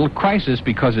 we have a little crisis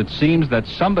because it seems that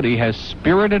somebody has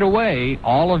spirited away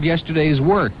all of yesterday's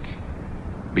work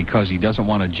because he doesn't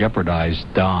want to jeopardize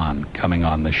Don coming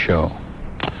on the show.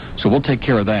 So we'll take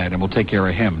care of that, and we'll take care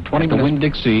of him. 20 minutes. The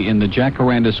Winn-Dixie in the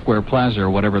Jacaranda Square Plaza, or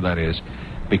whatever that is,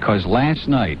 because last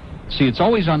night, see, it's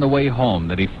always on the way home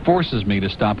that he forces me to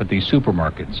stop at these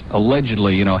supermarkets,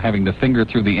 allegedly, you know, having to finger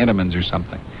through the Entenmann's or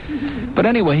something. But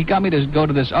anyway, he got me to go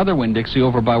to this other Winn-Dixie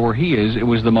over by where he is. It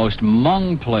was the most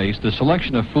mung place. The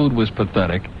selection of food was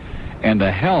pathetic, and the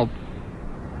help,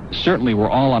 certainly we're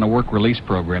all on a work release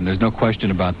program. There's no question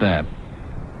about that.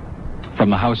 From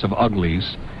the House of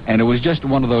Uglies. And it was just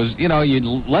one of those, you know, you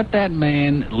let that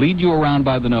man lead you around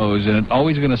by the nose, and it's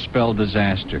always going to spell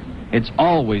disaster. It's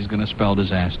always going to spell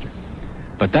disaster.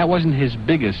 But that wasn't his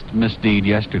biggest misdeed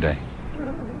yesterday.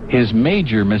 His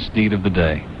major misdeed of the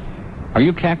day. Are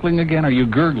you cackling again? Are you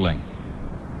gurgling?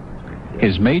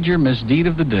 His major misdeed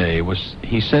of the day was,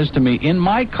 he says to me, in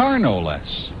my car no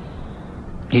less,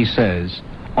 he says,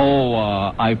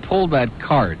 I pulled that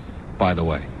cart, by the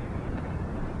way.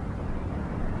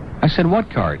 I said, what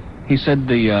cart? He said,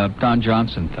 the Don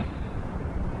Johnson thing.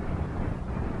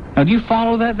 Now, do you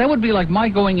follow that? That would be like my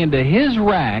going into his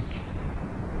rack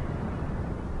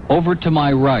over to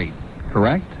my right,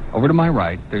 correct? Over to my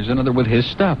right, there's another with his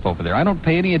stuff over there. I don't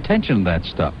pay any attention to that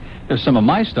stuff. There's some of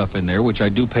my stuff in there, which I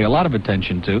do pay a lot of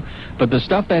attention to, but the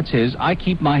stuff that's his, I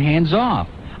keep my hands off.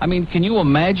 I mean, can you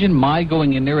imagine my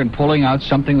going in there and pulling out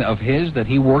something of his that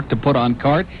he worked to put on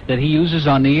cart that he uses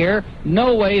on the air?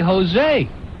 No way, Jose.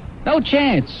 No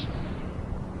chance.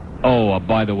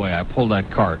 By the way, I pulled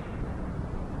that cart.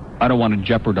 I don't want to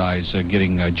jeopardize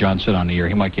getting Johnson on the air.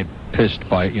 He might get pissed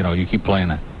by, you keep playing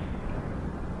that.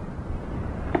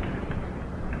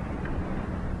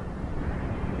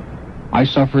 I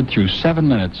suffered through 7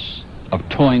 minutes of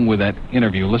toying with that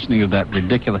interview, listening to that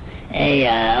ridiculous, hey,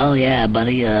 yeah,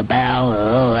 buddy,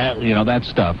 pal, that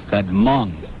stuff, that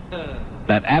mung,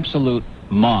 that absolute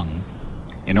mung.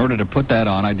 In order to put that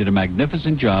on, I did a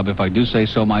magnificent job, if I do say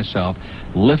so myself,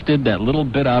 lifted that little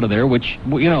bit out of there, which,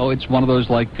 it's one of those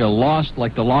like the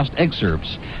lost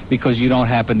excerpts, because you don't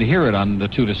happen to hear it on the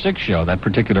 2 to 6 show, that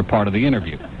particular part of the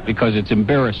interview, because it's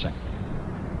embarrassing.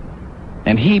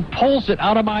 And he pulls it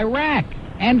out of my rack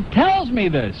and tells me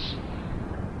this.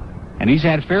 And he's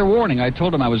had fair warning. I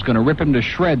told him I was going to rip him to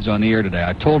shreds on the air today.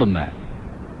 I told him that.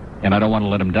 And I don't want to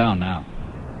let him down now.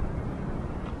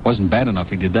 Wasn't bad enough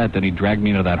he did that. Then he dragged me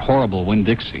into that horrible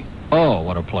Winn-Dixie. Oh,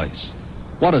 what a place.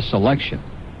 What a selection.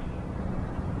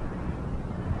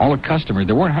 All the customers,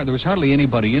 there was hardly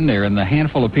anybody in there, and the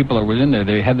handful of people that was in there,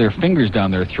 they had their fingers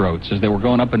down their throats as they were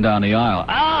going up and down the aisle.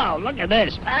 Oh, look at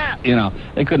this.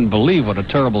 They couldn't believe what a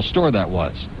terrible store that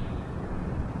was.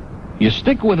 You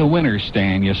stick with a winner,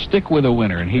 Stan. You stick with a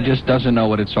winner, and he just doesn't know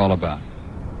what it's all about.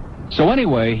 So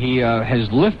anyway, he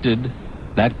has lifted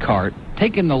that cart,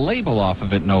 taken the label off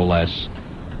of it, no less,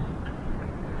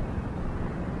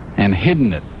 and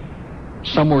hidden it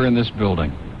somewhere in this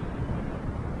building.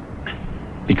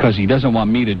 Because he doesn't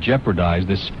want me to jeopardize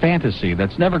this fantasy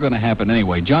that's never going to happen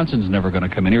anyway. Johnson's never going to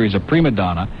come in here. He's a prima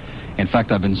donna. In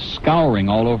fact, I've been scouring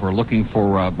all over looking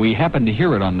for... we happened to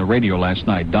hear it on the radio last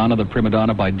night. Donna the Prima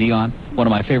Donna by Dion. One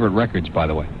of my favorite records, by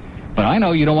the way. But I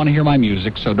know you don't want to hear my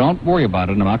music, so don't worry about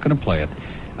it. I'm not going to play it.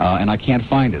 And I can't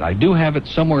find it. I do have it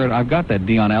somewhere. I've got that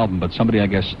Dion album, but somebody, I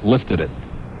guess, lifted it.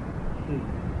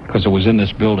 Because it was in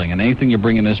this building. And anything you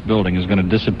bring in this building is going to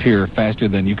disappear faster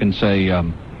than you can say...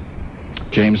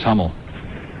 James Hummel.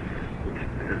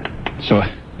 So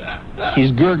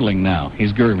he's gurgling now.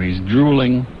 He's gurgling. He's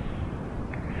drooling.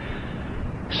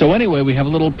 So anyway, we have a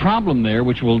little problem there,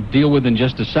 which we'll deal with in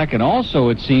just a second. Also,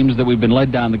 it seems that we've been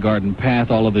led down the garden path,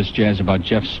 all of this jazz about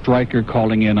Jeff Stryker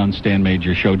calling in on Stan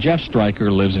Major's show. Jeff Stryker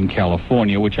lives in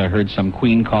California, which I heard some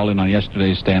queen call in on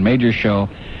yesterday's Stan Major show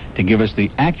to give us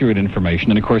the accurate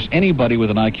information. And, of course, anybody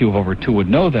with an IQ of over 2 would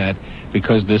know that,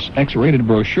 because this X-rated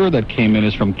brochure that came in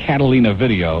is from Catalina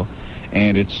Video,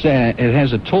 and it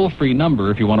has a toll-free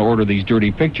number if you want to order these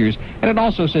dirty pictures, and it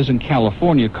also says in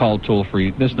California, call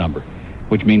toll-free this number,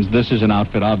 which means this is an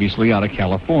outfit obviously out of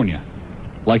California.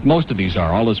 Like most of these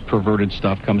are. All this perverted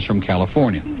stuff comes from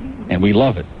California, and we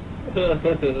love it.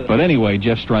 But anyway,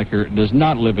 Jeff Stryker does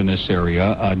not live in this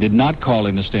area, did not call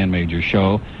in the Stan Major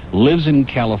show, lives in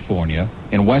California,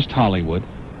 in West Hollywood.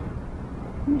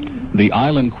 The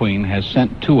Island Queen has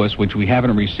sent to us, which we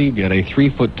haven't received yet, a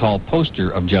 3-foot-tall poster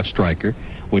of Jeff Stryker,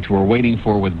 which we're waiting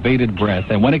for with bated breath.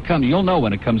 And when it comes, you'll know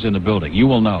when it comes in the building. You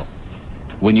will know.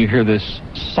 When you hear this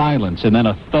silence and then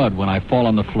a thud when I fall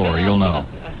on the floor, you'll know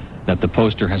that the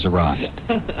poster has arrived.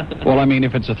 Well, I mean,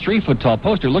 if it's a 3-foot-tall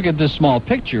poster, look at this small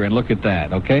picture and look at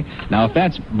that, okay? Now, if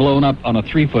that's blown up on a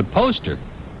 3-foot poster,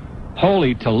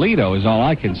 holy Toledo is all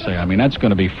I can say. I mean, that's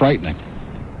going to be frightening.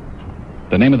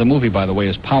 The name of the movie, by the way,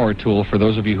 is Power Tool, for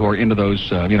those of you who are into those,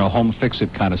 home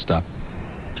fix-it kind of stuff.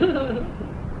 Did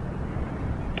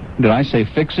I say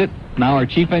fix-it? Now our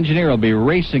chief engineer will be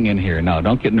racing in here. No,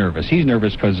 don't get nervous. He's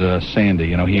nervous because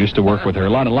Sandy, he used to work with her. A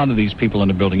lot of these people in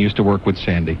the building used to work with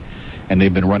Sandy, and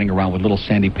they've been running around with little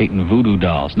Sandy Payton voodoo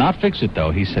dolls. Not fix-it,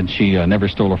 though. He said she never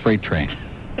stole a freight train.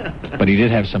 But he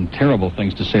did have some terrible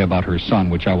things to say about her son,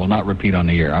 which I will not repeat on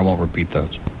the air. I won't repeat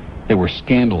those. They were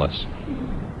scandalous.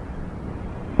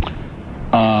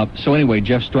 So anyway,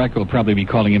 Jeff Stryker will probably be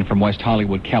calling in from West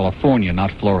Hollywood, California,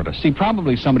 not Florida. See,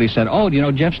 probably somebody said,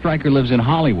 Jeff Stryker lives in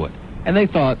Hollywood. And they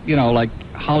thought, like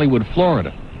Hollywood,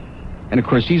 Florida. And, of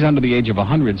course, he's under the age of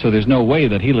 100, so there's no way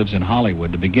that he lives in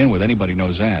Hollywood to begin with. Anybody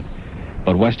knows that.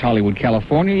 But West Hollywood,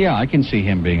 California, yeah, I can see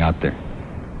him being out there.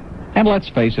 And let's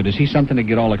face it, is he something to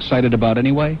get all excited about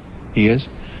anyway? He is?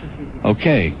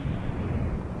 Okay.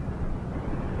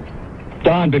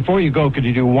 Don, before you go, could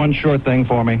you do one short thing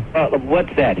for me?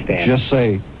 What's that, Stan? Just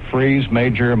say, freeze,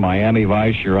 Major, Miami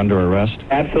Vice, you're under arrest.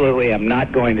 Absolutely, I'm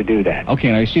not going to do that.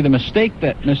 Okay, now you see the mistake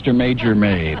that Mr. Major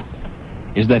made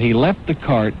is that he left the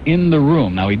cart in the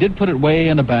room. Now, he did put it way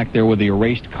in the back there with the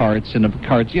erased carts and the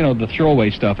carts, the throwaway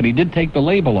stuff, and he did take the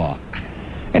label off.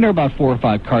 And there are about 4 or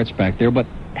 5 carts back there, but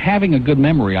having a good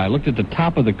memory, I looked at the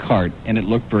top of the cart, and it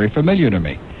looked very familiar to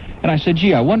me. And I said,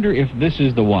 gee, I wonder if this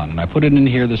is the one. And I put it in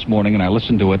here this morning, and I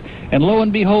listened to it. And lo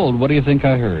and behold, what do you think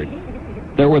I heard?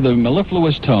 There were the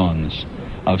mellifluous tones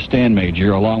of Stan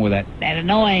Major, along with that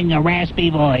annoying,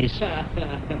 raspy voice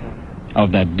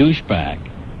of that douchebag.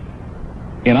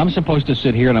 And I'm supposed to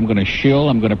sit here, and I'm going to shill,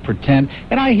 I'm going to pretend.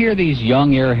 And I hear these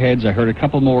young airheads. I heard a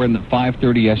couple more in the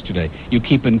 5:30 yesterday. You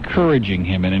keep encouraging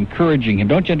him and encouraging him.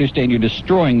 Don't you understand? You're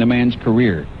destroying the man's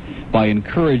career by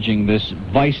encouraging this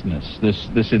viceness,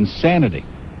 this insanity,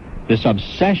 this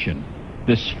obsession,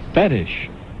 this fetish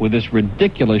with this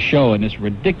ridiculous show and this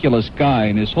ridiculous guy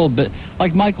and this whole bit.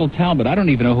 Like Michael Talbot. I don't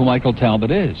even know who Michael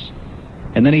Talbot is.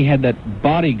 And then he had that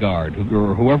bodyguard,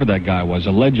 or whoever that guy was,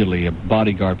 allegedly a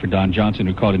bodyguard for Don Johnson,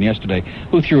 who called in yesterday,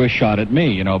 who threw a shot at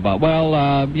me, about,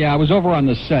 I was over on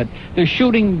the set. They're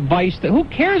shooting Vice. Who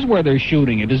cares where they're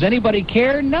shooting it? Does anybody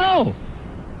care? No.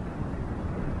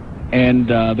 And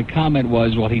the comment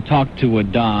was, he talked to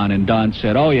Don, and Don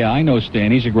said, oh, yeah, I know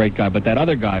Stan. He's a great guy. But that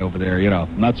other guy over there,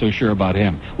 I'm not so sure about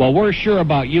him. Well, we're sure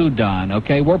about you, Don,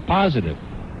 okay? We're positive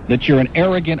that you're an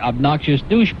arrogant, obnoxious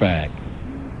douchebag.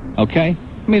 Okay?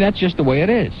 I mean, that's just the way it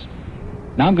is.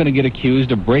 Now I'm going to get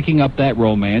accused of breaking up that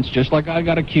romance, just like I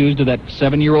got accused of that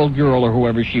 7-year-old girl or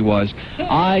whoever she was.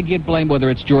 I get blamed, whether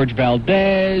it's George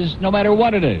Valdez, no matter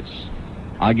what it is.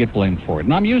 I get blamed for it,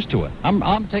 and I'm used to it.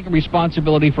 I'm taking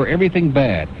responsibility for everything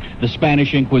bad. The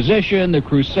Spanish Inquisition, the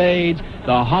Crusades,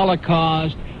 the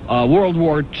Holocaust, World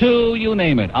War II, you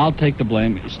name it. I'll take the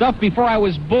blame. Stuff before I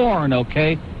was born,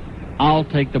 okay? I'll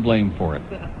take the blame for it.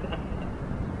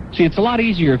 See, it's a lot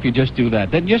easier if you just do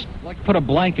that. Then just put a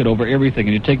blanket over everything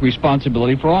and you take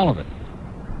responsibility for all of it.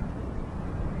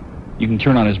 You can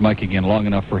turn on his mic again long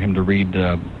enough for him to read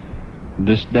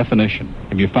this definition.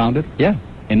 Have you found it? Yeah.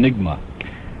 Enigma.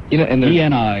 And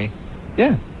E-N-I.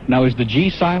 Yeah. Now, is the G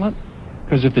silent?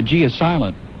 Because if the G is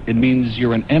silent, it means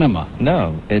you're an enema.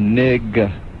 No,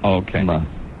 enigma. Okay.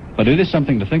 But it is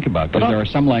something to think about, because there are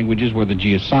some languages where the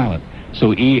G is silent.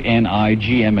 So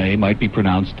E-N-I-G-M-A might be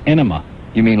pronounced enema.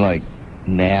 You mean like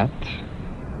Nat?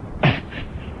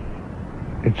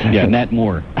 Yeah, Nat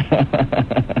Moore.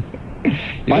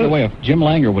 By the way, if Jim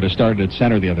Langer would have started at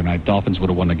center the other night, Dolphins would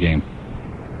have won the game.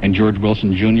 and George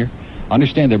Wilson Jr. I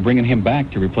understand they're bringing him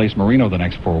back to replace Marino the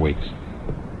next 4 weeks.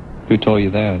 Who told you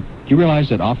that? Do you realize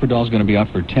that Offerdahl's going to be out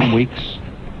for 10 weeks?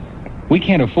 We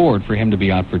can't afford for him to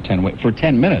be out for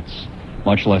 10 minutes,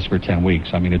 much less for 10 weeks.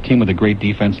 I mean, a team with a great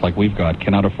defense like we've got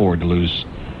cannot afford to lose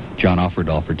John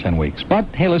Offerdahl for 10 weeks. But,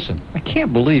 hey, listen. I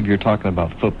can't believe you're talking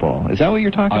about football. Is that what you're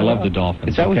talking about? I love the Dolphins.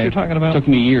 Is that what you're talking about? It took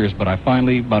me years, but I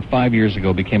finally, about 5 years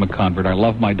ago, became a convert. I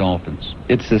love my Dolphins.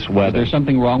 It's this weather. Is there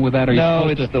something wrong with that? Are you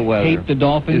supposed to weather. hate the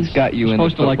Dolphins? It's got you You're into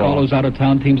supposed to like all those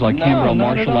out-of-town teams like Canberra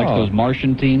Marshall likes those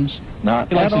Martian teams? Not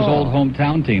He likes his old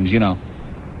hometown teams, you know.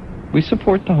 We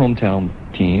support the hometown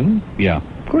team. Yeah.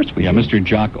 Of course we do. Mr.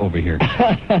 Jock over here.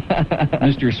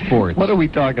 Mr. Sports. What are we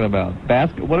talking about?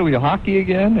 What are we, hockey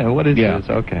again? What is this?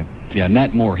 Okay. Yeah,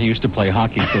 Nat Moore. He used to play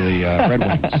hockey for the Red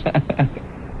Wings.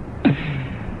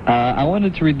 I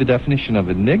wanted to read the definition of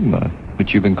enigma,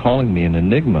 which you've been calling me an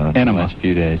enigma the last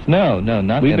few days. No,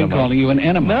 not We've enema. been calling you an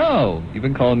enema. No, you've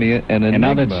been calling me an enigma. And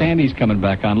now that Sandy's coming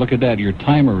back on, look at that. Your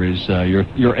timer is,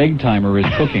 your egg timer is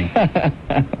cooking.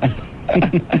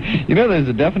 You know, there's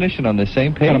a definition on the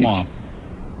same page. Cut them off.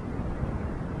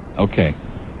 Okay.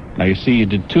 Now, you see, you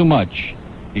did too much.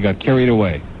 You got carried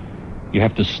away. You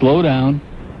have to slow down,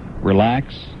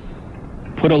 relax,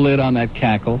 put a lid on that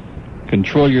cackle,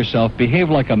 control yourself, behave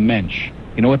like a mensch.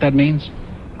 You know what that means?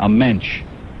 A mensch.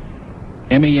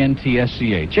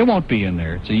 M-E-N-T-S-C-H. It won't be in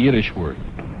there. It's a Yiddish word.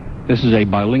 This is a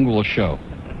bilingual show.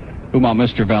 We want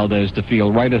Mr. Valdez to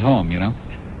feel right at home, you know?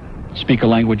 Speak a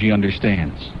language he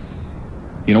understands.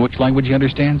 You know which language he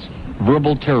understands?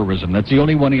 Verbal terrorism. That's the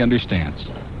only one he understands.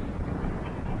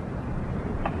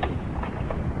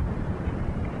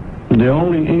 The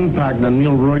only impact that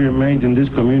Neil Royer made in this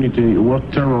community was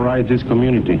terrorize this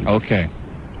community. Okay.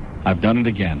 I've done it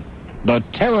again. The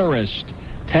Terrorist,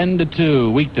 10 to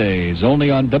 2, weekdays, only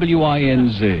on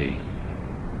WINZ.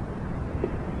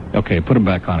 Okay, put him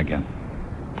back on again.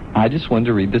 I just wanted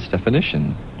to read this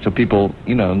definition so people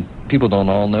don't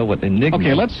all know what enigma is.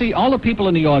 Okay, let's see. All the people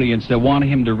in the audience that want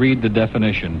him to read the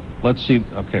definition. Let's see.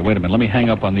 Okay, wait a minute. Let me hang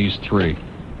up on these 3.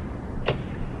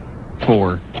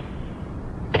 4.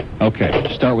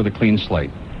 Okay, start with a clean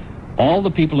slate. All the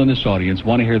people in this audience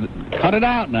want to hear... Cut it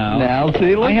out now. Now,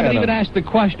 see, look I haven't at even them. asked the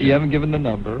question. You haven't given the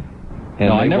number.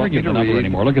 No, I never give the number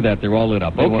anymore. Look at that. They're all lit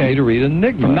up. They want me to read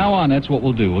enigma. From now on, that's what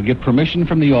we'll do. We'll get permission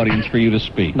from the audience for you to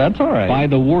speak. That's all right. By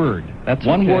the word. That's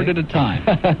one okay. word at a time.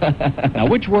 Now,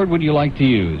 which word would you like to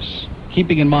use?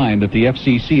 Keeping in mind that the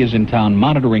FCC is in town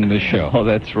monitoring this show. Oh,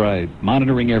 that's right.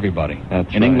 Monitoring everybody.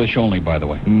 That's in right. English only, by the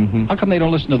way. Mm-hmm. How come they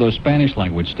don't listen to those Spanish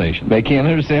language stations? They can't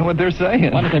understand what they're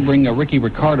saying. Why don't they bring Ricky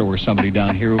Ricardo or somebody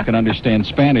down here who can understand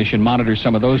Spanish and monitor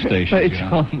some of those stations? They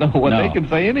don't know what they can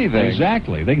say anything.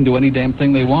 Exactly. They can do any damn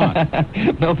thing they want.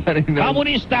 Nobody knows.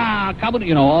 Comunista!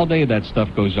 You know, all day that stuff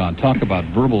goes on. Talk about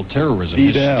verbal terrorism,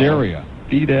 hysteria.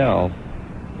 Fidel.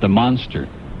 The monster.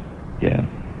 Yeah.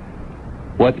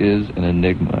 What is an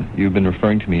enigma? You've been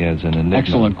referring to me as an enigma.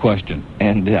 Excellent question.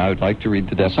 And I would like to read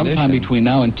the definition. Sometime between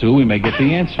now and 2, we may get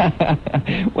the answer.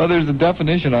 Well, there's a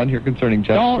definition on here concerning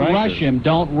Jeff Don't Stryker. rush him.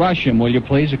 Don't rush him, will you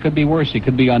please? It could be worse. He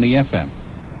could be on the FM.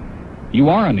 You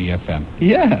are on the FM.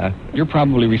 Yeah. You're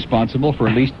probably responsible for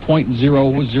at least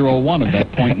 0.001 of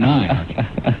that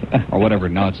 0.9. Or whatever.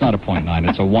 No, it's not a 0.9.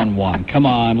 It's a 1.1. Come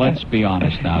on, let's be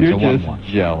honest now. It's You're a just 1.1.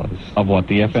 jealous. Of what,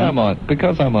 the FM?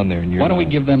 Because I'm on there and you're Why don't we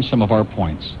not. give them some of our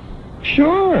points?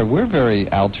 Sure, we're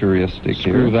very altruistic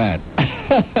Screw here. that.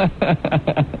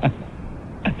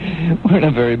 We're in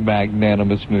a very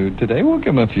magnanimous mood today. We'll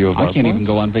give them a few of our I can't even points.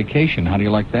 go on vacation. How do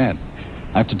you like that?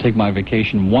 I have to take my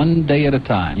vacation 1 day at a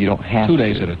time. You don't have 2 to.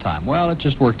 days at a time. Well, it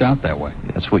just worked out that way.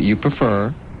 That's what you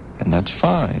prefer, and that's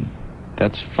fine.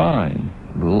 That's fine.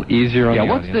 A little easier on Yeah,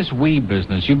 the what's audience. this we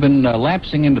business? You've been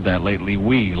lapsing into that lately,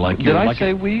 we. Like Did you're I like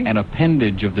say we? an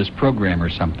appendage of this program or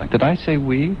something. Did I say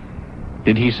we?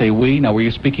 Did he say we? Now, were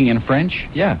you speaking in French?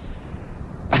 Yeah.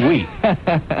 We.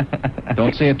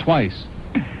 Don't say it twice.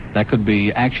 That could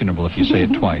be actionable if you say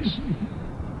it twice.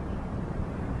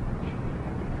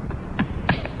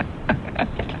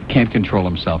 Can't control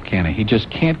himself, can he? He just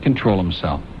can't control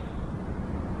himself.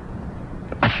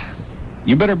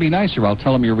 You better be nice or I'll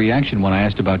tell him your reaction when I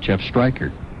asked about Jeff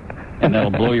Stryker. And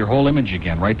that'll blow your whole image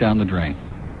again, right down the drain.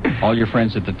 All your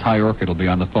friends at the Thai Orchid will be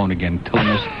on the phone again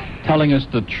telling us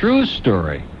the true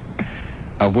story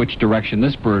of which direction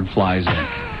this bird flies in.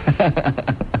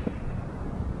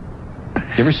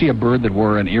 You ever see a bird that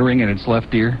wore an earring in its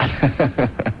left ear?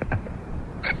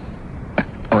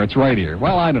 Or its right ear?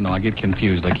 Well, I don't know. I get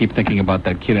confused. I keep thinking about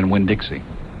that kid in Winn-Dixie.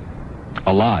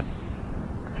 A lot.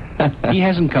 He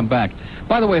hasn't come back.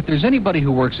 By the way, if there's anybody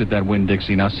who works at that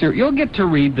Winn-Dixie now, sir, you'll get to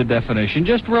read the definition.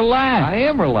 Just relax. I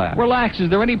am relaxed. Relax. Is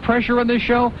there any pressure on this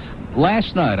show?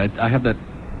 Last night, I have that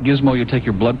gizmo you take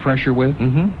your blood pressure with.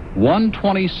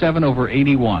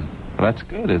 127/81. Well, that's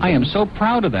good, isn't it? I am so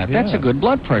proud of that. Yeah. That's a good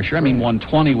blood pressure. I mean,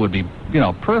 120 would be,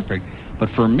 perfect. But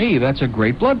for me, that's a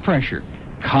great blood pressure.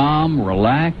 Calm,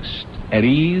 relaxed, at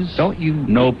ease.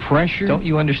 No pressure. Don't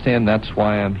you understand that's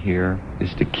why I'm here?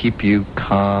 Is to keep you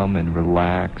calm and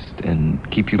relaxed and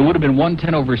keep you... It would have been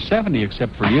 110/70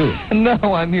 except for you. No,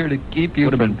 I'm here to keep you...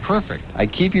 Would have been perfect. I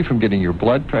keep you from getting your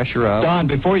blood pressure up. Don,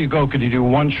 before you go, could you do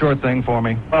one short thing for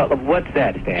me? What's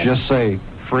that, Stan? Just say,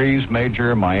 freeze,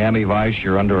 Major, Miami Vice,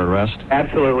 you're under arrest.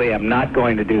 Absolutely, I'm not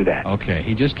going to do that. Okay,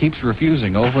 he just keeps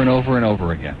refusing over and over and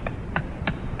over again.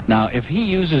 Now, if he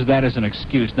uses that as an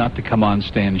excuse not to come on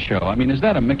Stan's show, I mean, is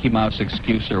that a Mickey Mouse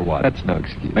excuse or what? That's no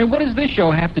excuse. I mean, what does this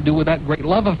show have to do with that great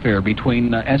love affair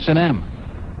between S&M,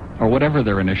 or whatever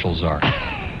their initials are?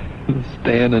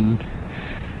 Stan and...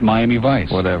 Miami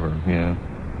Vice. Whatever, yeah.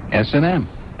 S&M.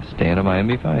 Stan and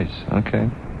Miami Vice, okay.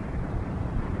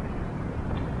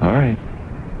 All right.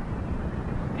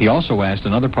 He also asked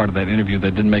another part of that interview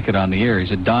that didn't make it on the air. He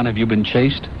said, Don, have you been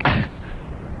chased?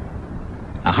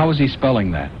 Now, how is he spelling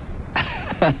that?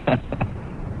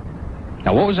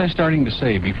 Now, what was I starting to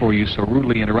say before you so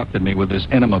rudely interrupted me with this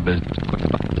enema business?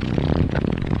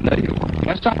 No, you weren't.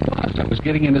 Yes, I was. I was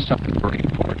getting into something very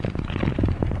important.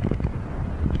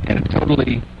 And it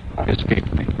totally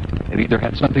escaped me. It either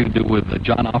had something to do with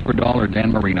John Offerdahl or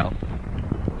Dan Marino.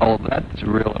 Oh, that's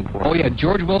real important. Oh, yeah,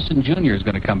 George Wilson Jr. is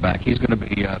going to come back. He's going to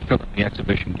be filling the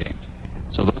exhibition games.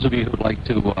 So those of you who would like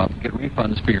to get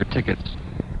refunds for your tickets,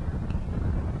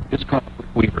 just call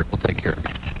Weaver. We'll take care of it.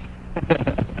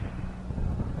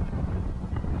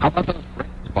 How about those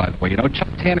Braves, by the way? You know, Chuck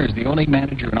Tanner is the only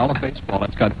manager in all of baseball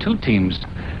that's got two teams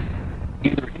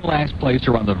either in last place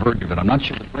or on the verge of it. I'm not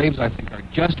sure. The Braves, I think, are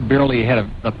just barely ahead of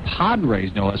the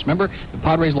Padres, no less. Remember, the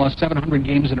Padres lost 700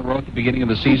 games in a row at the beginning of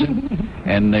the season,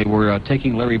 and they were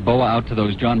taking Larry Boa out to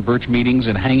those John Birch meetings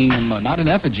and hanging him, not in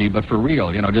effigy, but for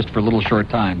real, just for little short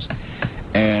times.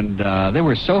 And they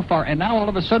were so far, and now all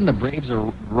of a sudden the Braves are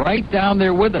right down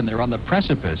there with them. They're on the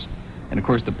precipice. And, of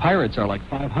course, the Pirates are like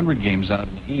 500 games out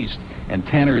in the East, and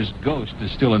Tanner's ghost is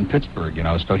still in Pittsburgh,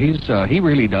 so he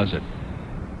really does it.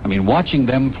 I mean, watching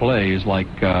them play is like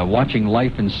watching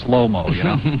life in slow-mo,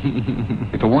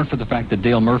 If it weren't for the fact that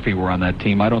Dale Murphy were on that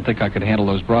team, I don't think I could handle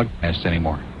those broadcasts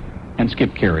anymore. And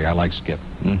Skip Carey, I like Skip.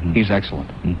 Mm-hmm. He's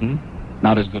excellent. Mm-hmm.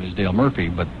 Not as good as Dale Murphy,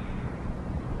 but...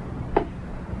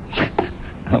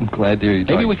 I'm glad to hear you.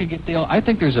 Maybe we could get Dale. I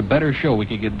think there's a better show. We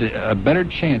could get a better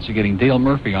chance of getting Dale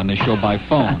Murphy on this show by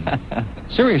phone.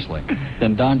 Seriously,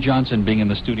 than Don Johnson being in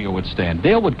the studio with Stan.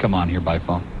 Dale would come on here by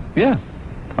phone. Yeah,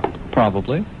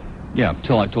 probably. Yeah,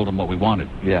 till I told him what we wanted.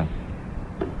 Yeah.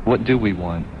 What do we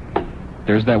want?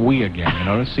 There's that we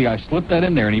again. See, I slipped that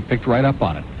in there, and he picked right up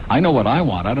on it. I know what I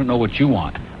want. I don't know what you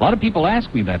want. A lot of people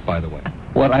ask me that, by the way.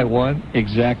 What I want?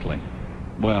 Exactly.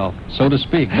 Well, so to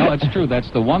speak. No, it's true.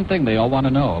 That's the one thing they all want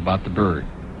to know about the bird,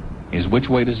 is which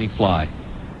way does he fly?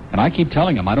 And I keep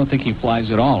telling them I don't think he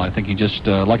flies at all. I think he just,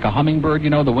 like a hummingbird,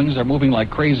 the wings are moving like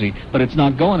crazy, but it's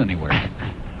not going anywhere.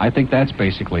 I think that's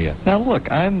basically it. Now,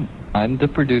 look, I'm the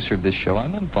producer of this show.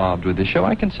 I'm involved with this show.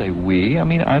 I can say we. I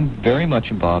mean, I'm very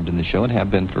much involved in the show and have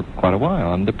been for quite a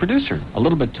while. I'm the producer. A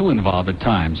little bit too involved at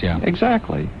times, yeah.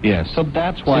 Exactly. Yes. So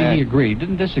that's why he agreed,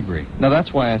 didn't disagree. Now,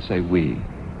 that's why I say we.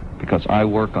 Because I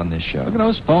work on this show. Look at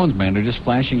those phones, man. They're just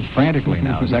flashing frantically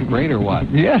now. Is that great or what?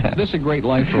 Yeah. Is this a great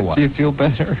life or what? Do you feel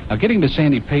better? Now, getting to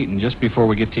Sandy Payton, just before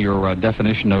we get to your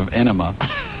definition of enema,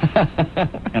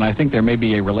 and I think there may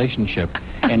be a relationship,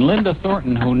 and Linda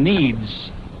Thornton, who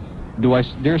needs, do I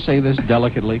dare say this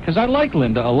delicately? Because I like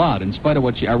Linda a lot, in spite of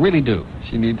what I really do.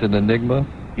 She needs an enigma?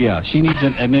 Yeah, she needs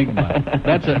an enigma.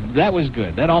 That was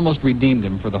good. That almost redeemed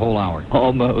him for the whole hour.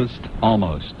 Almost.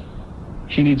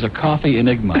 She needs a coffee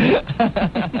enigma. And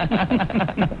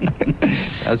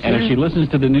if she listens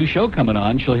to the new show coming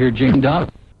on, she'll hear Jane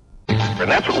Donovan.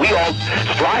 And that's what we all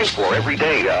strive for every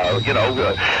day.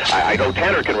 I know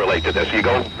Tanner can relate to this. You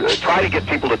go try to get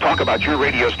people to talk about your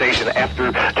radio station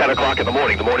after 10 o'clock in the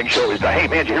morning. The morning show is, hey,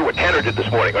 man, did you hear what Tanner did this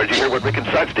morning? Or did you hear what Rick and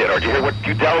Suds did? Or did you hear what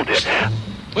Udell did?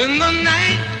 When the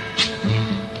night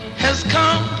has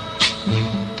come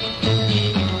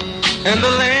and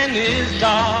the land is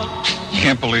dark.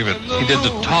 Can't believe it. He did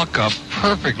the talk-up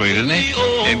perfectly, didn't he?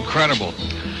 Incredible.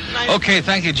 Okay,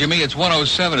 thank you, Jimmy. It's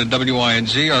 107 at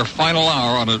WINZ, our final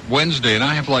hour on a Wednesday, and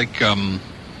I have like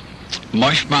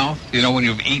mush mouth, when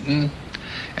you've eaten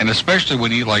And especially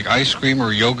when you eat like ice cream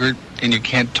or yogurt and you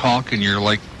can't talk and you're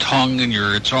like tongue and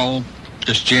it's all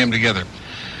just jammed together.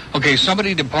 Okay,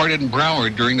 somebody departed in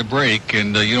Broward during the break,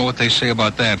 and you know what they say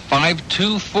about that.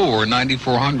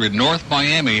 524-9400, North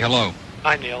Miami. Hello.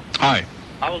 Hi, Neil. Hi.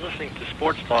 I was listening to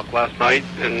Sports Talk last night,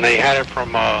 and they had it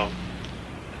from, had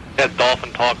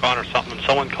Dolphin Talk on or something, and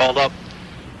someone called up,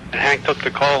 and Hank took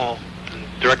the call and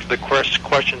directed the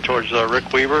question towards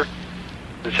Rick Weaver,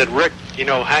 and said, Rick, you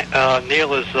know,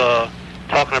 Neil is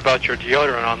talking about your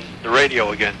deodorant on the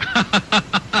radio again.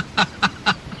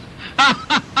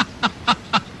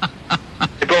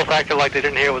 They both acted like they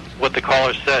didn't hear what the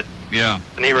caller said. Yeah.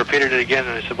 And he repeated it again,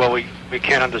 and I said, well, we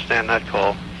can't understand that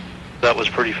call. That was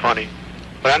pretty funny.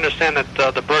 But I understand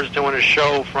that the Bird's doing a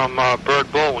show from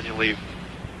Bird Bull when you leave.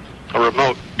 A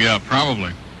remote. Yeah,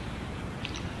 probably.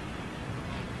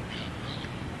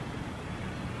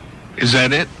 Is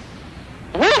that it?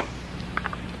 Woo!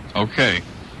 Okay.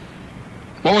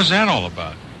 What was that all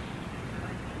about?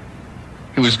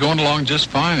 He was going along just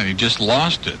fine, and he just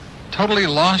lost it. Totally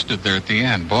lost it there at the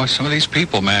end. Boy, some of these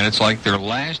people, man, it's like their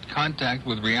last contact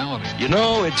with reality. You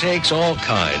know, it takes all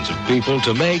kinds of people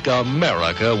to make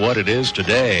America what it is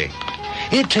today.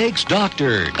 It takes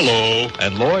doctors. Hello.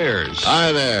 And lawyers.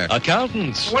 Hi there.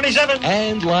 Accountants. 27.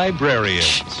 And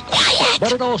librarians. Quiet.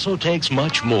 But it also takes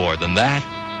much more than that.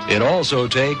 It also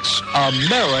takes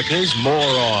America's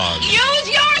morons. Use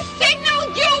your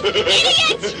signal, you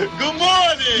idiot! Good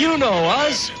morning! You know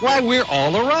us. Why, we're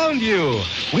all around you.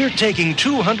 We're taking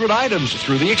 200 items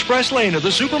through the express lane of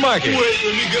the supermarket. Wait,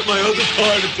 let me get my other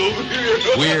card. It's over here.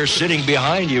 We're sitting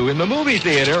behind you in the movie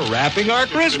theater wrapping our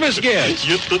Christmas gifts.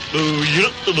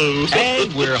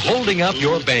 And we're holding up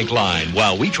your bank line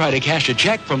while we try to cash a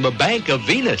check from the Bank of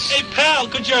Venus. Hey, pal,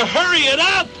 could you hurry it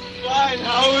up? Fine,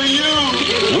 how are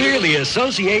you? We're the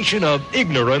Association of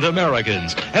Ignorant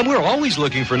Americans, and we're always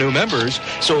looking for new members.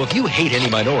 So if you hate any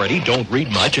minority, don't read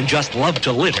much, and just love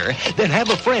to litter, then have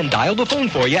a friend dial the phone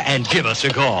for you and give us a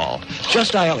call.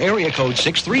 Just dial area code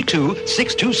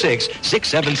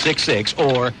 632-626-6766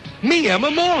 or me, I'm a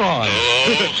moron.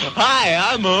 Hi,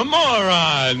 I'm a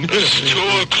moron. It's 2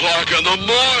 o'clock in the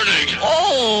morning.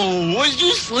 Oh, was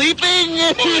you sleeping?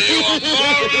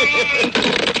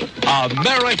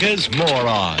 America's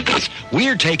Morons.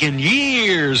 We're taking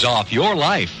years off your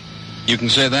life. You can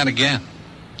say that again,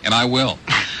 and I will.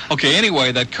 Okay,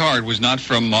 anyway, that card was not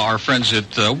from our friends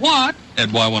at what? At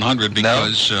Y100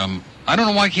 because I don't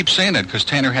know why I keep saying that because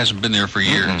Tanner hasn't been there for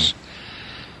years.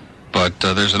 But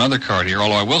there's another card here,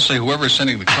 although I will say whoever's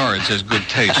sending the cards has good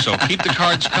taste. So keep the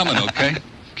cards coming, okay?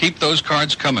 Keep those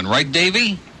cards coming. Right,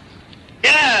 Davey?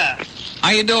 Yeah.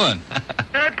 How you doing?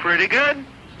 Good, pretty good.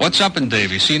 What's up in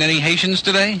Davey? Seen any Haitians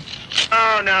today?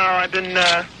 Oh, no, I've been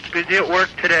busy at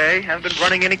work today. Haven't been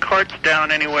running any carts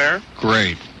down anywhere.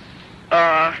 Great.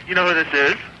 You know who this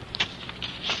is?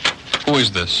 Who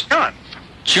is this? John.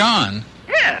 John?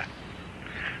 Yeah.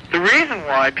 The reason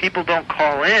why people don't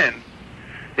call in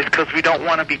is because we don't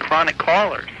want to be chronic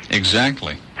callers.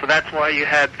 Exactly. So that's why you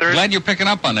had Thursday. Glad you're picking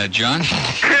up on that, John.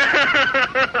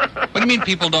 What do you mean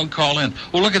people don't call in?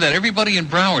 Well, look at that. Everybody in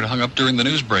Broward hung up during the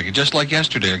news break, just like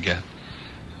yesterday again.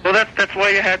 Well, that's why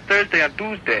you had Thursday on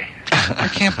Tuesday. I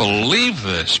can't believe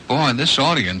this. Boy, this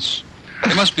audience.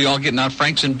 They must be all getting out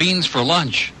Franks and Beans for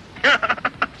lunch.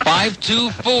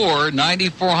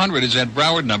 524-9400 is that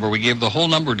Broward number. We gave the whole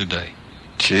number today.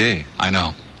 Gee. I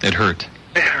know. It hurt.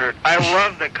 It hurt. I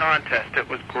loved the contest. It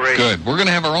was great. Good. We're going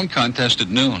to have our own contest at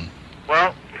noon.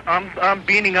 Well, I'm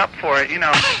beaning up for it, you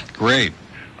know. Great.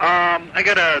 I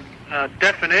got a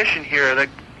definition here that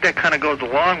kind of goes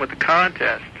along with the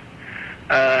contest.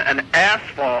 An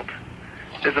asphalt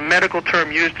is a medical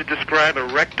term used to describe a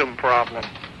rectum problem.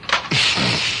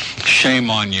 Shame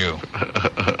on you.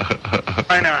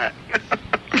 Why not?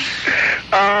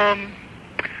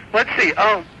 Let's see.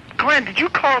 Oh, Glenn, did you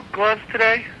call gloves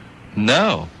today?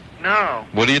 No. No.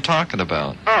 What are you talking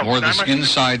about? Oh, more of this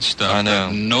inside stuff I know.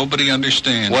 that nobody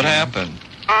understands. What happened?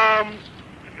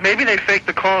 Maybe they faked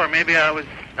the call, or maybe I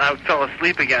fell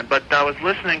asleep again. But I was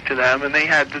listening to them, and they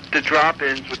had the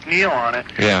drop-ins with Neil on it.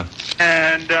 Yeah.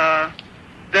 And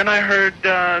then I heard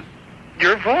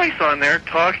your voice on there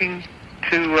talking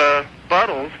to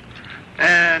Buttles,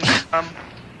 and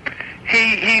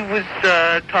he was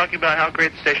talking about how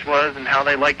great the station was and how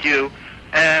they like you.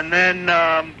 And then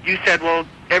you said, well,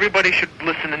 everybody should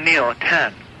listen to Neil at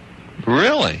 10.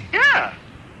 Really? Yeah.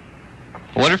 I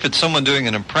wonder if it's someone doing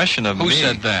an impression of me. Who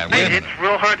said that? It's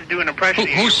real hard to do an impression.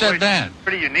 Who said that?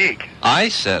 Pretty unique. I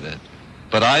said it,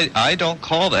 but I don't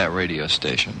call that radio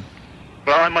station.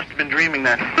 Well, I must have been dreaming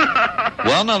then.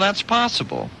 Well, no, that's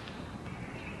possible.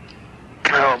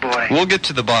 Oh, boy. We'll get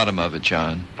to the bottom of it,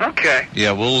 John. Okay.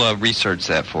 Yeah, we'll research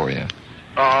that for you.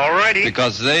 All righty.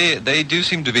 Because they do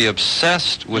seem to be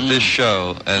obsessed with this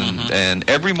show, and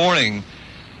every morning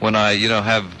when I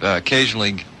have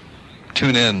occasionally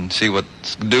tune in, see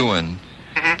what's doing,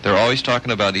 they're always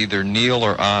talking about either Neil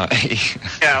or I.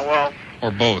 Yeah, well.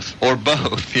 Or both. Or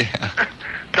both, yeah.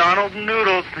 Donald and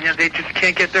Noodles, they just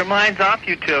can't get their minds off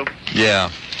you two. Yeah.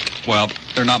 Well,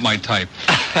 they're not my type.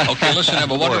 Okay, listen,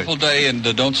 have a wonderful day, and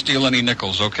don't steal any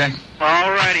nickels, okay?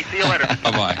 All righty, see you later.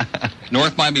 Bye-bye.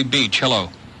 North Miami Beach, hello.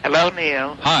 Hello,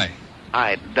 Neil. Hi.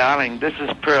 Hi, darling, this is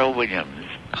Pearl Williams.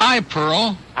 Hi,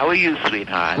 Pearl. How are you,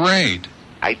 sweetheart? Great.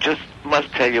 I just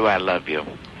must tell you I love you.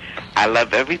 I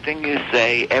love everything you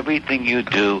say, everything you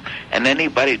do, and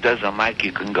anybody who doesn't like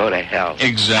you can go to hell.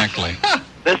 Exactly.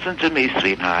 Listen to me,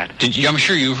 sweetheart. I'm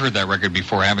sure you've heard that record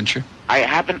before, haven't you? I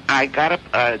haven't. I got up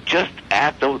just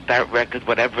after that record,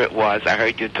 whatever it was. I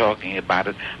heard you talking about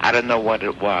it. I don't know what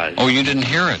it was. Oh, you didn't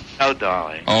hear it? No,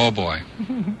 darling. Oh, boy.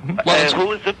 Well,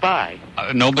 who is it by?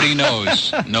 Nobody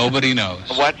knows. Nobody knows.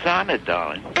 What's on it,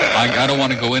 darling? I don't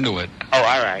want to go into it. Oh,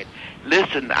 all right.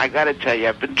 Listen, I got to tell you,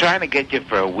 I've been trying to get you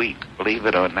for a week, believe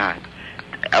it or not.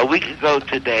 A week ago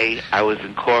today, I was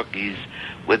in Corky's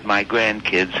with my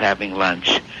grandkids having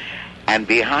lunch. And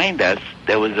behind us,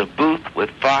 there was a booth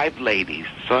with 5 ladies.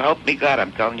 So help me God,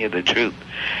 I'm telling you the truth.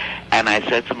 And I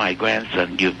said to my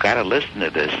grandson, you've got to listen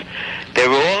to this. They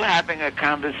were all having a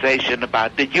conversation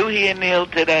about, did you hear Neil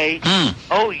today?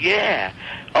 Oh, yeah.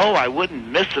 Oh, I wouldn't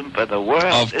miss him for the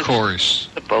world. Of course.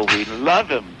 But we love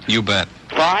him. You bet.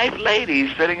 5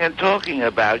 ladies sitting and talking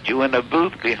about you in a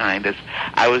booth behind us.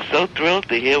 I was so thrilled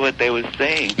to hear what they were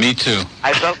saying. Me too.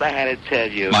 I felt I had to tell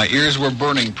you. My ears were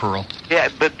burning, Pearl. Yeah,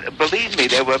 but believe me,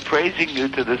 they were praising you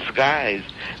to the skies.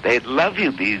 They love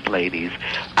you, these ladies.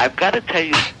 I've got to tell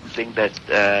you something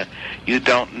that you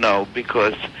don't know,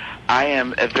 because I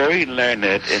am very learned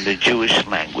in the Jewish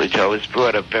language. I was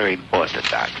brought up very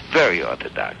orthodox, very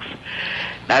orthodox.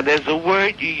 Now, there's a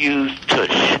word you use,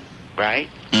 tush, right?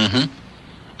 Mm-hmm.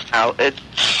 Now, it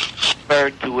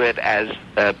referred to it as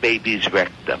baby's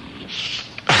rectum.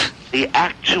 The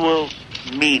actual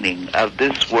meaning of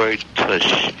this word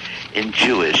tush in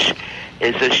Jewish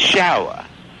is a shower.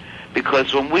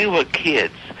 Because when we were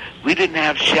kids, we didn't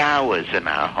have showers in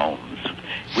our homes.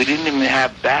 We didn't even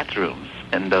have bathrooms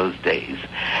in those days.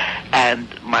 And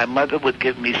my mother would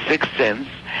give me 6 cents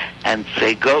and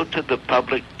say, go to the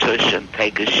public tush and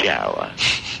take a shower.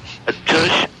 A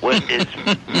tush was its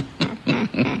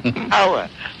shower,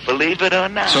 believe it or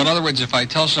not. So in other words, if I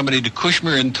tell somebody to kush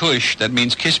mir and tush, that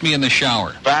means kiss me in the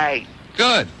shower. Right.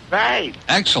 Good. Right.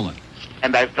 Excellent.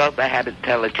 And I felt I had to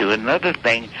tell it to you. Another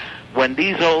thing, when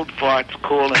these old farts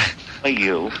call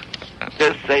you,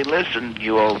 just say, listen,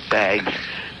 you old bags,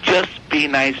 just be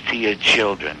nice to your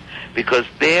children, because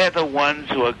they're the ones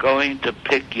who are going to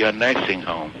pick your nursing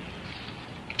home.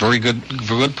 Very good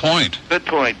point. Good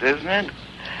point, isn't it?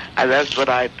 That's what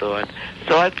I thought.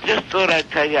 So I just thought I'd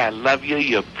tell you I love you.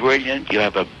 You're brilliant. You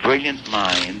have a brilliant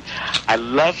mind. I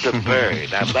love the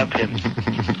bird. I love him.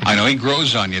 I know he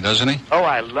grows on you, doesn't he? Oh,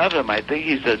 I love him. I think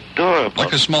he's adorable.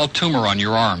 Like a small tumor on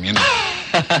your arm, you know.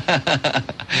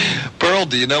 Pearl,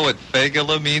 do you know what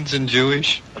fagala means in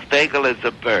Jewish? A fagel is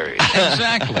a bird.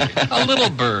 Exactly. A little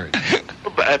bird.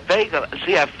 A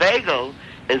fagel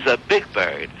is a big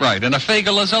bird. Right, and a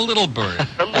fagala is a little bird.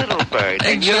 A little bird.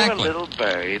 Exactly. And you're a little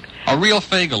bird. A real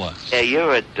fagala. Yeah,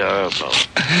 you're adorable.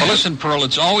 Well, listen, Pearl,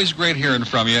 it's always great hearing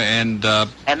from you, and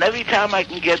every time I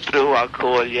can get through, I'll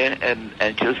call you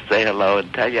and just say hello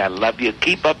and tell you I love you.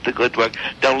 Keep up the good work.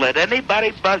 Don't let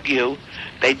anybody bug you.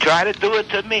 They try to do it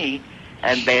to me,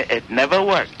 and it never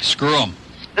worked. Screw them.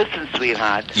 Listen,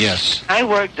 sweetheart. Yes. I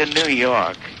worked in New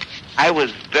York. I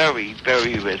was very,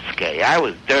 very risque. I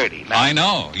was dirty. I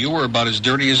know. You were about as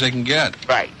dirty as they can get.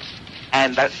 Right.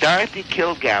 And Dorothy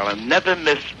Kilgallen never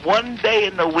missed one day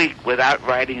in the week without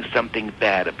writing something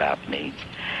bad about me.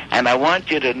 And I want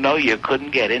you to know you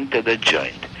couldn't get into the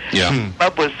joint. Yeah. The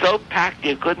club was so packed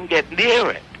you couldn't get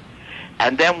near it.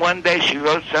 And then one day she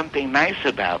wrote something nice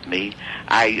about me.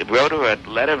 I wrote her a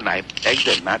letter and I begged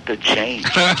her not to change.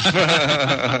 Up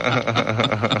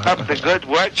the good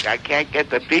work. I can't get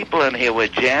the people in here. We're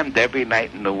jammed every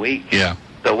night in the week. Yeah.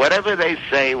 So whatever they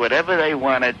say, whatever they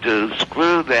want to do,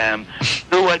 screw them.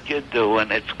 Do what you're doing.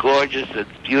 It's gorgeous.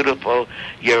 It's beautiful.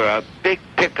 You're a big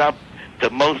pickup to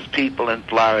most people in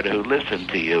Florida who listen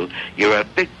to you. You're a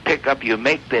big pickup. You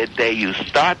make their day. You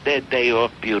start their day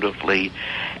off beautifully.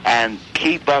 And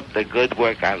keep up the good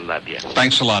work. I love you.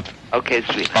 Thanks a lot. Okay,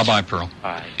 sweet. Bye-bye, Pearl.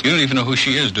 Bye. You don't even know who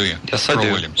she is, do you? Yes, Pearl I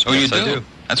do. Williams. Oh, yes, you do? I do.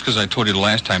 That's because I told you the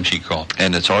last time she called.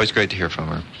 And it's always great to hear from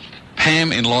her.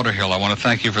 Pam in Lauderhill, I want to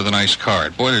thank you for the nice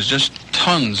card. Boy, there's just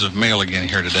tons of mail again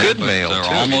here today. Good but mail, they're too,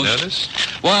 almost, you notice?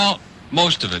 Well,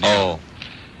 most of it, yeah. Oh.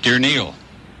 Dear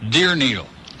Neil,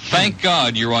 thank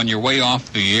God you're on your way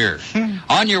off the air.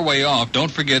 On your way off,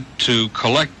 don't forget to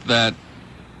collect that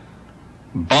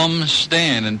bum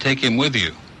Stan and take him with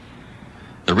you.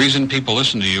 The reason people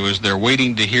listen to you is they're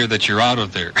waiting to hear that you're out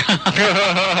of there.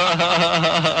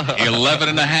 11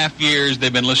 and a half years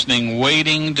they've been listening,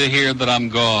 waiting to hear that I'm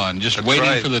gone, just That's waiting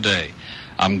right. for the day.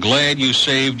 I'm glad you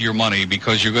saved your money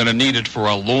because you're going to need it for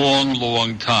a long,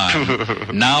 long time.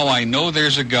 Now I know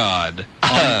there's a God,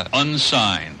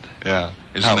 unsigned. Yeah.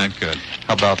 Isn't that good?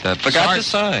 How about that? Forgot to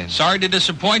sign. Sorry to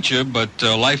disappoint you, but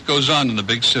life goes on in the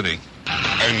big city.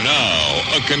 And now,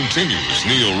 a continuous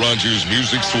Neil Rogers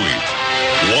music suite.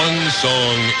 One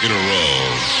song in a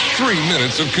row. 3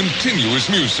 minutes of continuous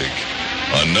music.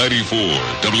 On 94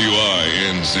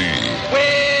 WINZ.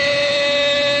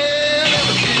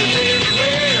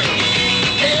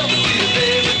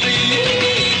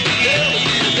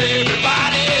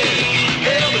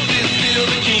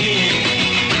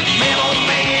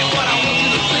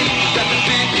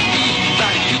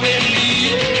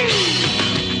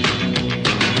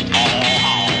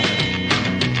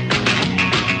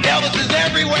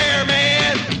 Everywhere,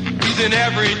 man. He's in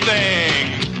everything.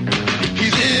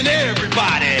 He's in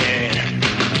everybody.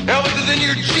 Elvis is in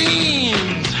your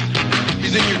jeans.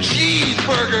 He's in your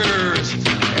cheeseburgers.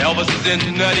 Elvis is in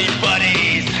Nutty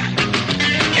Buddies.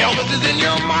 Elvis is in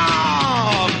your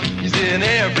mom. He's in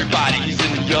everybody. He's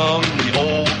in the young, the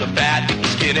old, the fat, the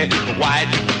skinny, the white,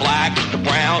 the black, the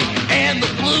brown, and the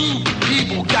blue.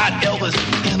 People got Elvis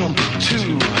in them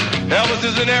too. Elvis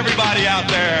is in everybody out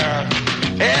there.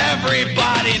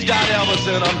 Everybody's got Elvis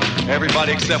in them.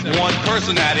 Everybody except one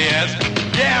person, that is.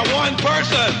 Yeah, one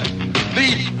person.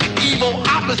 The evil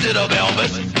opposite of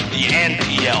Elvis. The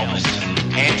anti-Elvis.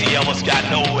 Anti-Elvis got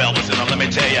no Elvis in him, let me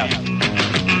tell you.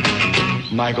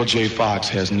 Michael J. Fox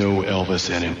has no Elvis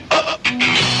in him.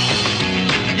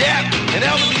 Yeah, and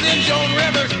Elvis is in Joan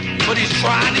Rivers, but he's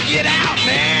trying to get out,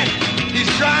 man. He's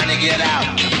trying to get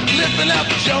out. Listen up,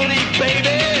 Joni,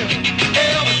 baby.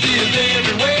 Elvis is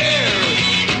everywhere.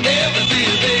 Elvis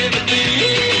is everything.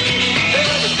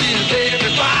 Elvis is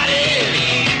everybody.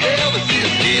 Elvis is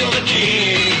still the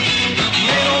king.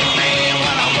 Man, oh man,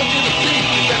 what I want you to see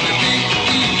is that the big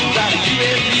E's out of you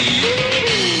and me.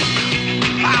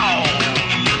 Ow!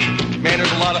 Man,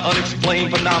 there's a lot of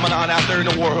unexplained phenomenon out there in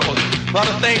the world. A lot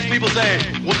of things people say,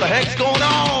 what the heck's going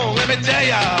on? Let me tell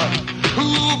ya.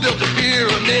 Who built the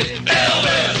pyramid?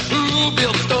 Elvis! Who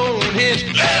built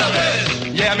Stonehenge? Elvis!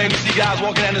 Yeah, man, you see guys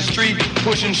walking down the street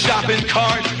pushing shopping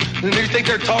carts, and you think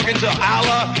they're talking to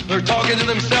Allah? They're talking to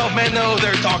themselves, man. No,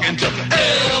 they're talking to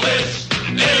Elvis!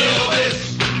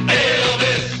 Elvis!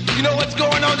 Elvis! You know what's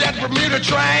going on at Bermuda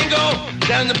Triangle?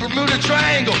 Down the Bermuda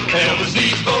Triangle. Elvis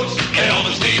needs boats.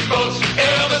 Elvis needs boats.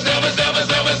 Elvis, Elvis, Elvis,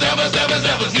 Elvis, Elvis, Elvis,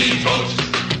 Elvis needs boats.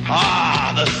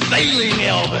 Ah, the sailing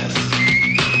Elvis.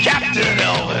 Captain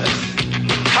Elvis.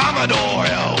 Commodore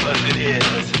Elvis it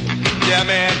is. Yeah,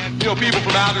 man, you know, people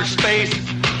from outer space,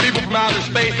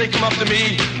 they come up to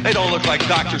me. They don't look like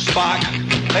Dr. Spock.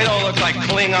 They don't look like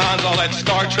Klingons, all that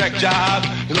Star Trek job.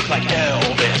 They look like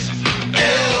Elvis.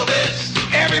 Elvis!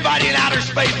 Everybody in outer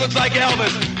space looks like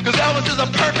Elvis, because Elvis is a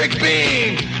perfect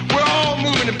being. We're all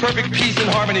moving in perfect peace and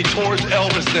harmony towards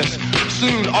Elvisness.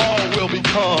 Soon all will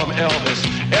become Elvis.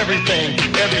 Everything,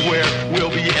 everywhere will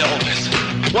be Elvis.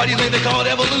 Why do you think they call it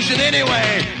evolution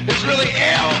anyway? It's really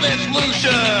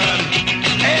Elvis-lution.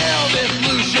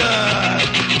 Elvis-lution.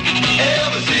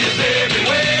 Elvis is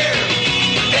everywhere.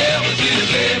 Elvis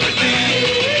is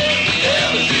everything.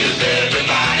 Elvis is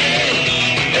everybody.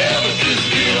 Elvis is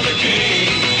still the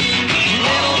king.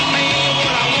 Man, oh man,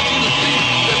 what I want you to see is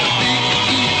the big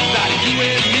E's out of you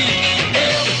and me.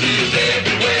 Elvis is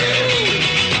everywhere.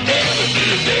 Elvis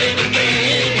is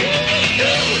everything.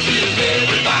 Elvis is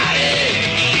everybody.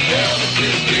 Elvis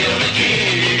is still the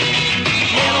king.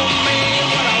 Man, oh man,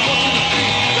 what I want you to see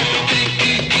is the big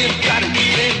E's out of you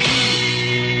and me.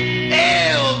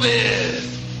 Elvis.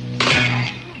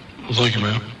 Thank you,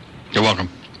 man. You're welcome.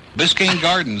 Biscayne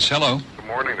Gardens, hello. Good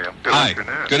morning, Neil. Good Hi.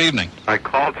 afternoon. Good evening. I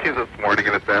called you this morning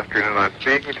and this afternoon I'm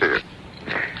speaking to you.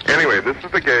 Anyway, this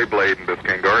is the Gay Blade in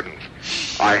Biscayne Gardens.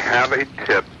 I have a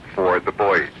tip for the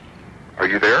boys. Are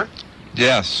you there?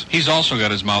 Yes. He's also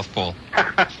got his mouth full.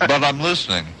 But I'm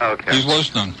listening. Okay. He's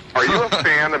listening. Are you a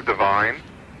fan of Divine?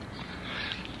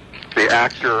 The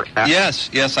actor...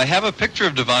 Yes, I have a picture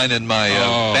of Divine in my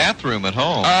bathroom at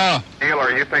home. Neil,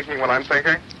 are you thinking what I'm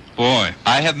thinking? Boy.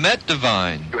 I have met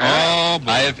Divine. Oh, boy.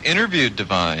 I have interviewed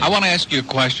Divine. I want to ask you a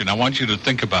question. I want you to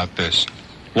think about this.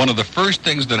 One of the first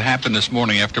things that happened this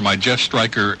morning after my Jeff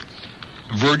Stryker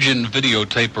Virgin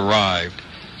videotape arrived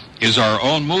is our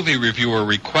own movie reviewer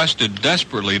requested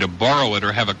desperately to borrow it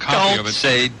or have a copy of it. Don't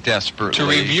say desperately. To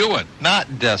review it.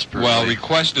 Not desperately. Well,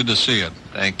 requested to see it.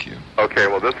 Thank you. Okay,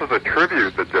 well, this is a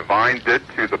tribute that Divine did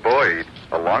to the Boyd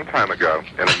a long time ago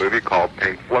in a movie called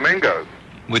Pink Flamingos.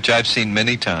 Which I've seen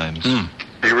many times.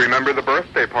 Do you remember the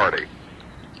birthday party?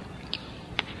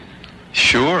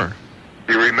 Sure.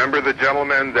 Do you remember the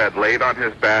gentleman that laid on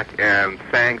his back and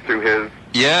sang through his...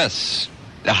 Yes.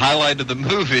 The highlight of the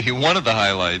movie, one of the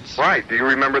highlights. Right. Do you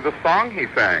remember the song he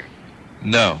sang?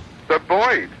 No. The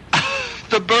Boyd.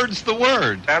 The Bird's the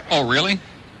Word. Oh, really?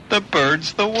 The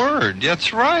Bird's the Word.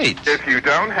 That's right. If you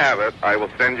don't have it, I will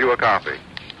send you a copy.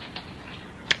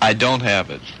 I don't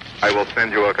have it. I will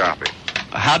send you a copy.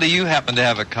 How do you happen to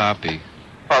have a copy?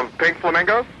 Of Pink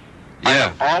Flamingos? Yeah. I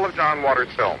have all of John Waters'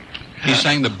 films. He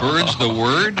sang The Bird's the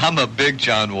Word? I'm a big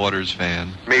John Waters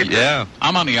fan. Me too. Yeah.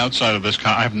 I'm on the outside of this.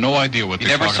 I have no idea what You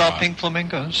they're never talking saw about. Pink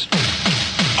Flamingos?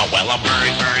 Oh, well, a bird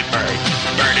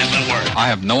is the word. I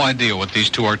have no idea what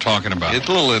these two are talking about. It's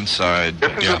a little inside.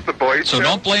 Isn't this the Boyd So show?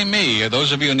 don't blame me.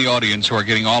 Those of you in the audience who are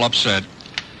getting all upset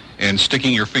and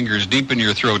sticking your fingers deep in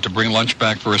your throat to bring lunch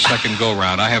back for a second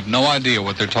go-round. I have no idea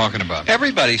what they're talking about.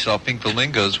 Everybody saw Pink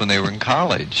Flamingos when they were in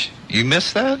college. You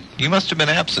missed that? You must have been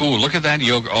absent. Ooh, look at that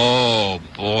yogurt. Oh,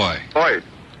 boy. Boyd.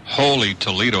 Holy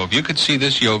Toledo. If you could see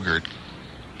this yogurt,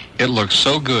 it looks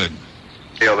so good.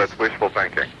 Neil, that's wishful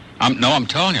thinking. I'm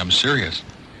telling you, I'm serious.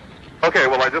 Okay,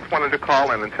 well, I just wanted to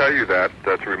call in and tell you that,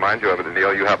 to remind you of it, and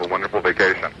Neil, you have a wonderful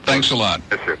vacation. Thanks a lot.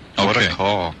 Miss you. Okay. What a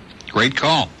call. Great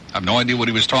call. I have no idea what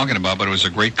he was talking about, but it was a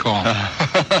great call.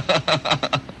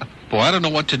 Boy, I don't know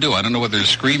what to do. I don't know whether to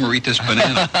scream or eat this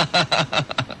banana.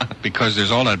 Because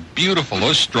there's all that beautiful,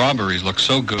 those strawberries look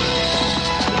so good.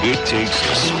 It takes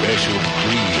a special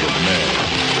breed of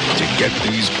man to get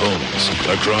these ponies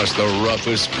across the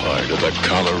roughest part of the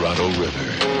Colorado River.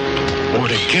 Or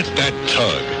to get that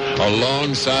tug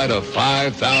alongside a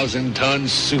 5,000-ton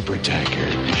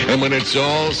supertanker. And when it's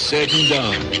all said and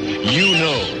done, you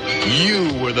know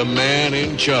you were the man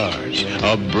in charge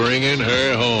of bringing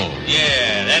her home.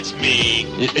 Yeah, that's me.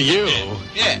 You?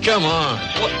 Yeah. Come on.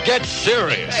 Get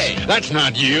serious. Hey. That's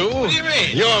not you. What do you mean?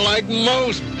 You're like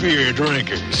most beer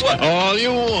drinkers. What? All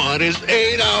you want is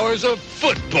 8 hours of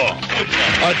football,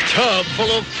 a tub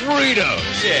full of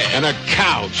Fritos, Yeah. and a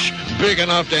couch big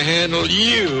enough to handle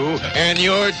you and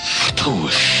your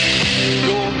tush.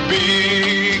 Go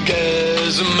big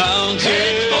as a mountain.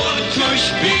 Head for the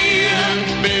tush beer.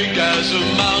 Big as a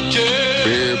mountain.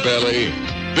 Beer belly,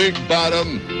 big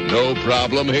bottom, no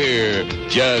problem here.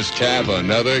 Just have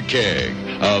another keg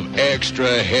of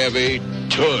extra heavy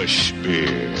Tush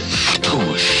beer.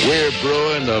 Tush. We're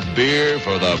brewing the beer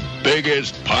for the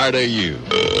biggest part of you.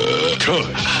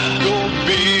 Tush. Go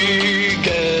big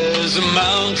as a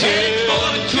mountain. Head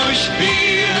for the tush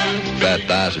beer. Fat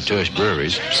thighs of Tush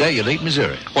Breweries, Cellulite,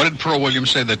 Missouri. What did Pearl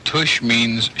Williams say? That tush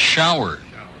means shower.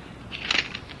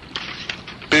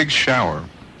 Big shower.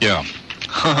 Yeah.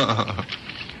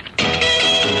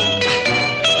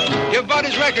 You've bought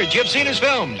his records. You've seen his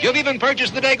films. You've even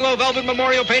purchased the Dayglow Velvet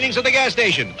Memorial paintings at the gas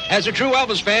station. As a true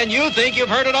Elvis fan, you think you've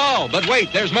heard it all. But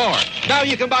wait, there's more. Now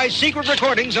you can buy secret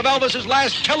recordings of Elvis's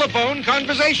last telephone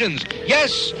conversations.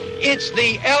 Yes, it's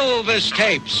the Elvis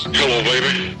tapes. Hello,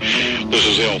 baby. This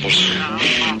is Elvis.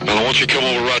 And I want you to come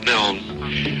over right now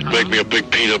and make me a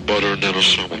big peanut butter and then a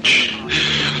sandwich.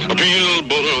 A peanut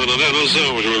butter and then a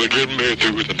sandwich will get me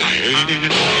through the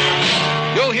night.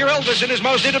 You'll hear Elvis in his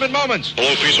most intimate moments.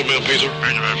 Hello, pizza man, pizza.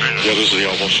 Yeah, this is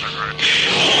Elvis.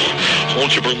 Why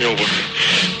don't you bring me over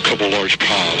a couple large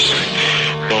pies?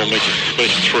 I'll make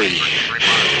it 3.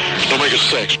 Don't make it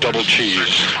 6, double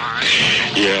cheese.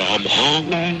 Yeah, I'm home,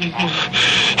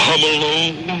 I'm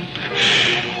alone,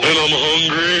 and I'm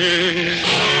hungry.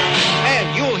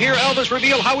 And you'll hear Elvis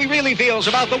reveal how he really feels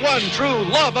about the one true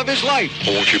love of his life.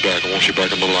 I want you back.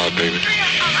 I'm alive, baby.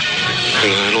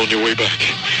 And on your way back,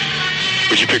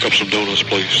 would you pick up some donuts,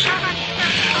 please?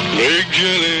 Lake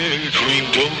jelly, cream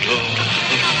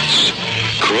donuts,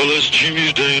 crustless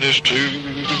cheese, Danish too.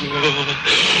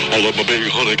 I love my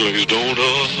big honey glazed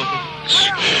donuts.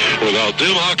 Without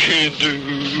them, I can't do.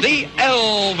 The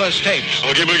Elvis tapes.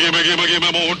 Oh, give me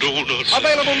more donuts.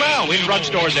 Available now in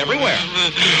drugstores everywhere.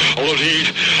 I love to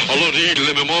eat.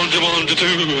 Let me more too. I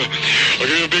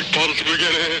get a big pot of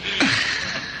spaghetti.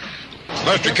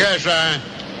 Mr. Cassine,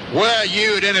 were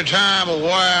you at any time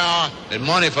aware that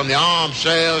money from the arms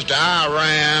sales to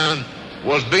Iran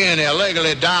was being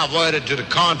illegally diverted to the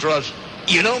Contras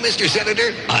You know, Mr.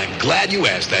 Senator, I'm glad you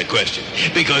asked that question,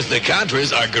 because the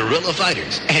Contras are guerrilla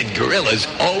fighters, and guerrillas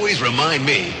always remind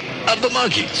me of the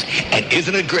Monkees. And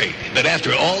isn't it great that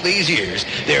after all these years,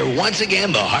 they're once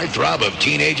again the heartthrob of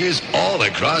teenagers all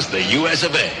across the U.S.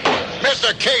 of A.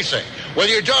 Mr. Casey, will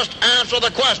you just answer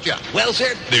the question? Well,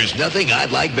 sir, there's nothing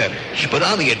I'd like better. But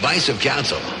on the advice of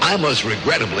counsel, I must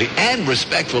regrettably and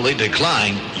respectfully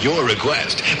decline your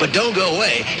request. But don't go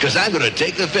away, because I'm going to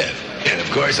take the fifth. And, of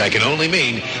course, I can only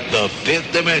mean the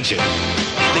fifth dimension.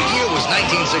 The year was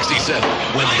 1967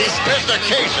 when this... Mr.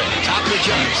 Casey, topped the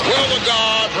charts. Will the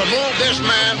guard remove this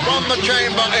man from the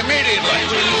chamber immediately?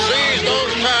 Seize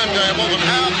those turntables and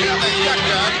have the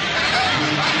executor...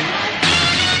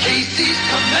 Casey's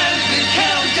Commandment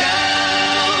Countdown.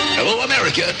 Hello,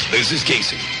 America. This is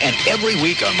Casey. And every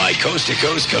week on my Coast to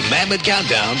Coast Commandment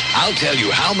Countdown, I'll tell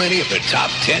you how many of the top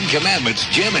 10 commandments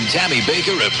Jim and Tammy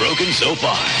Baker have broken so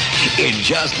far. In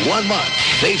just 1 month,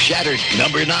 they've shattered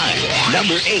number 9,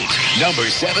 number 8, number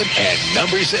 7, and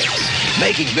number 6,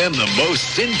 making them the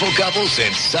most sinful couple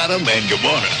since Sodom and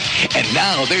Gomorrah. And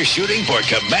now they're shooting for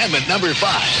commandment number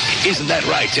 5. Isn't that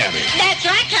right, Tammy? That's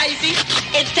right, Casey.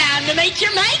 It's time to meet your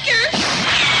maker.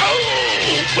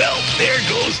 Oh, well, there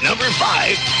goes number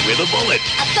 5 with a bullet.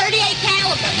 A .38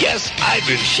 caliber. Yes, I've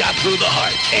been shot through the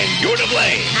heart, and you're to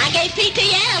blame. I gave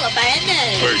PTL a bad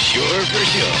name. For sure, for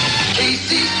sure.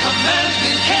 Casey's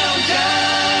Commandment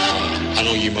Countdown. I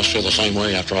know you must feel the same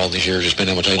way after all these years it's been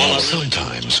imitating. Well,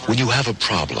 sometimes when you have a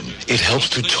problem, it helps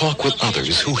to talk with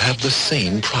others who have the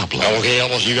same problem. Okay,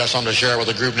 Elvis, you got something to share with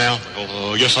the group now?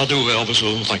 Yes, I do, Elvis.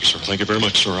 Thank you, sir. Thank you very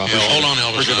much, sir. Hold on,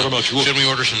 Elvis. Appreciate it very much. Should we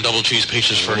order some double cheese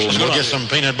pizzas first? We'll get some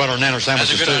peanut butter nanner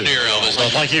sandwiches, That's a good idea, Elvis. Well,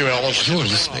 thank you, Elvis. You're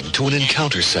listening to an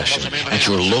encounter session at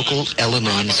your local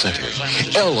El-Anon Center.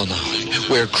 El-Anon,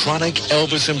 where chronic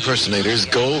Elvis impersonators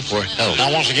go for help.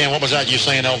 Now, once again, what was that you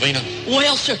saying, Elvina?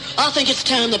 Well, sir, I think it's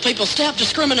time that people stop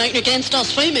discriminating against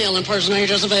us female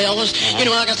impersonators of Elvis. You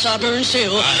know, I got sideburns too.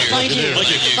 Thank you.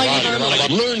 Thank you very much.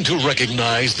 Learn to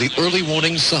recognize the early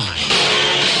warning signs.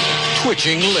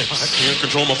 Twitching lips. I can't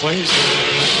control my face.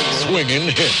 Swinging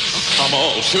hips. I'm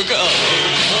all shook up.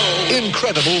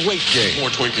 Incredible weight gain. More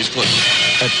Twinkies, please.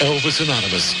 At Elvis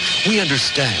Anonymous, we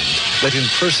understand that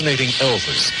impersonating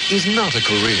Elvis is not a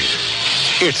career.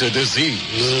 It's a disease.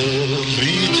 Love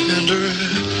me tender,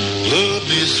 love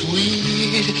me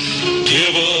sweet,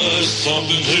 give us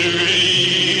something to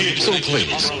eat. So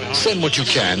please, send what you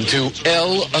can to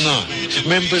El-Anon,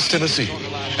 Memphis, Tennessee.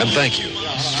 And thank you.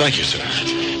 Thank you, sir.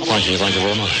 Thank you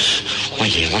very much.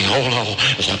 Thank you. Oh, no,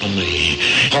 it's happened to me.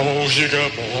 Oh, shake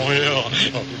up. Oh,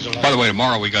 yeah. By the way,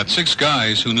 tomorrow we got 6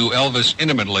 guys who knew Elvis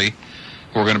intimately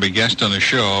who are going to be guests on the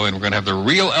show, and we're going to have the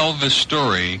real Elvis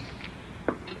story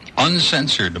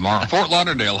uncensored tomorrow. Fort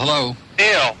Lauderdale, hello.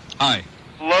 Neil. Hi.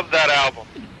 Love that album.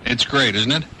 It's great,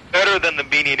 isn't it? Better than the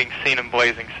bean-eating scene in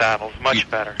Blazing Saddles. Much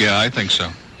better. Yeah, I think so.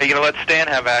 Are you going to let Stan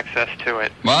have access to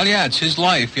it? Well, yeah, it's his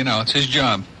life, it's his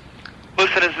job.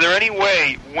 Listen, is there any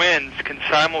way Wins can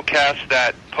simulcast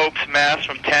that Pope's Mass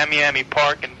from Tamiami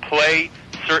Park and play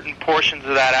certain portions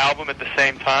of that album at the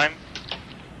same time?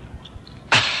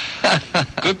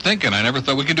 Good thinking. I never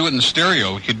thought we could do it in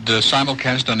stereo. We could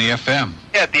simulcast on the FM.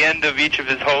 Yeah, at the end of each of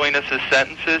His Holiness's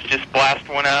sentences, just blast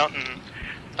one out, and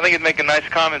I think it'd make a nice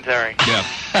commentary. Yeah.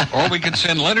 Or we could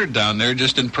send Leonard down there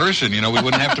just in person. We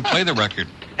wouldn't have to play the record.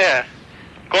 Yeah.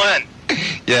 Glenn.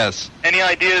 Yes. Any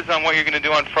ideas on what you're going to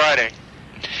do on Friday?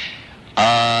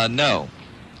 No.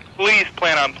 Please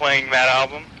plan on playing that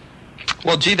album.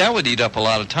 Well, gee, that would eat up a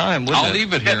lot of time, wouldn't it? I'll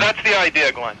leave it here. Yeah, that's the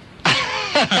idea, Glenn.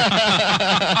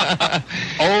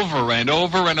 Over and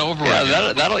over and over again.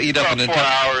 Yeah, that'll eat up an entire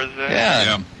 4 hours.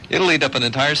 Yeah, it'll eat up an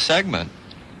entire segment.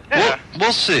 Yeah.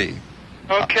 We'll see.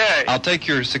 Okay. I'll take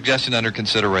your suggestion under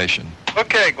consideration.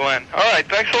 Okay, Glenn. All right,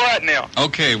 thanks a lot, Neil.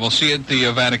 Okay, we'll see you at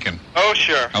the Vatican. Oh,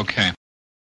 sure. Okay.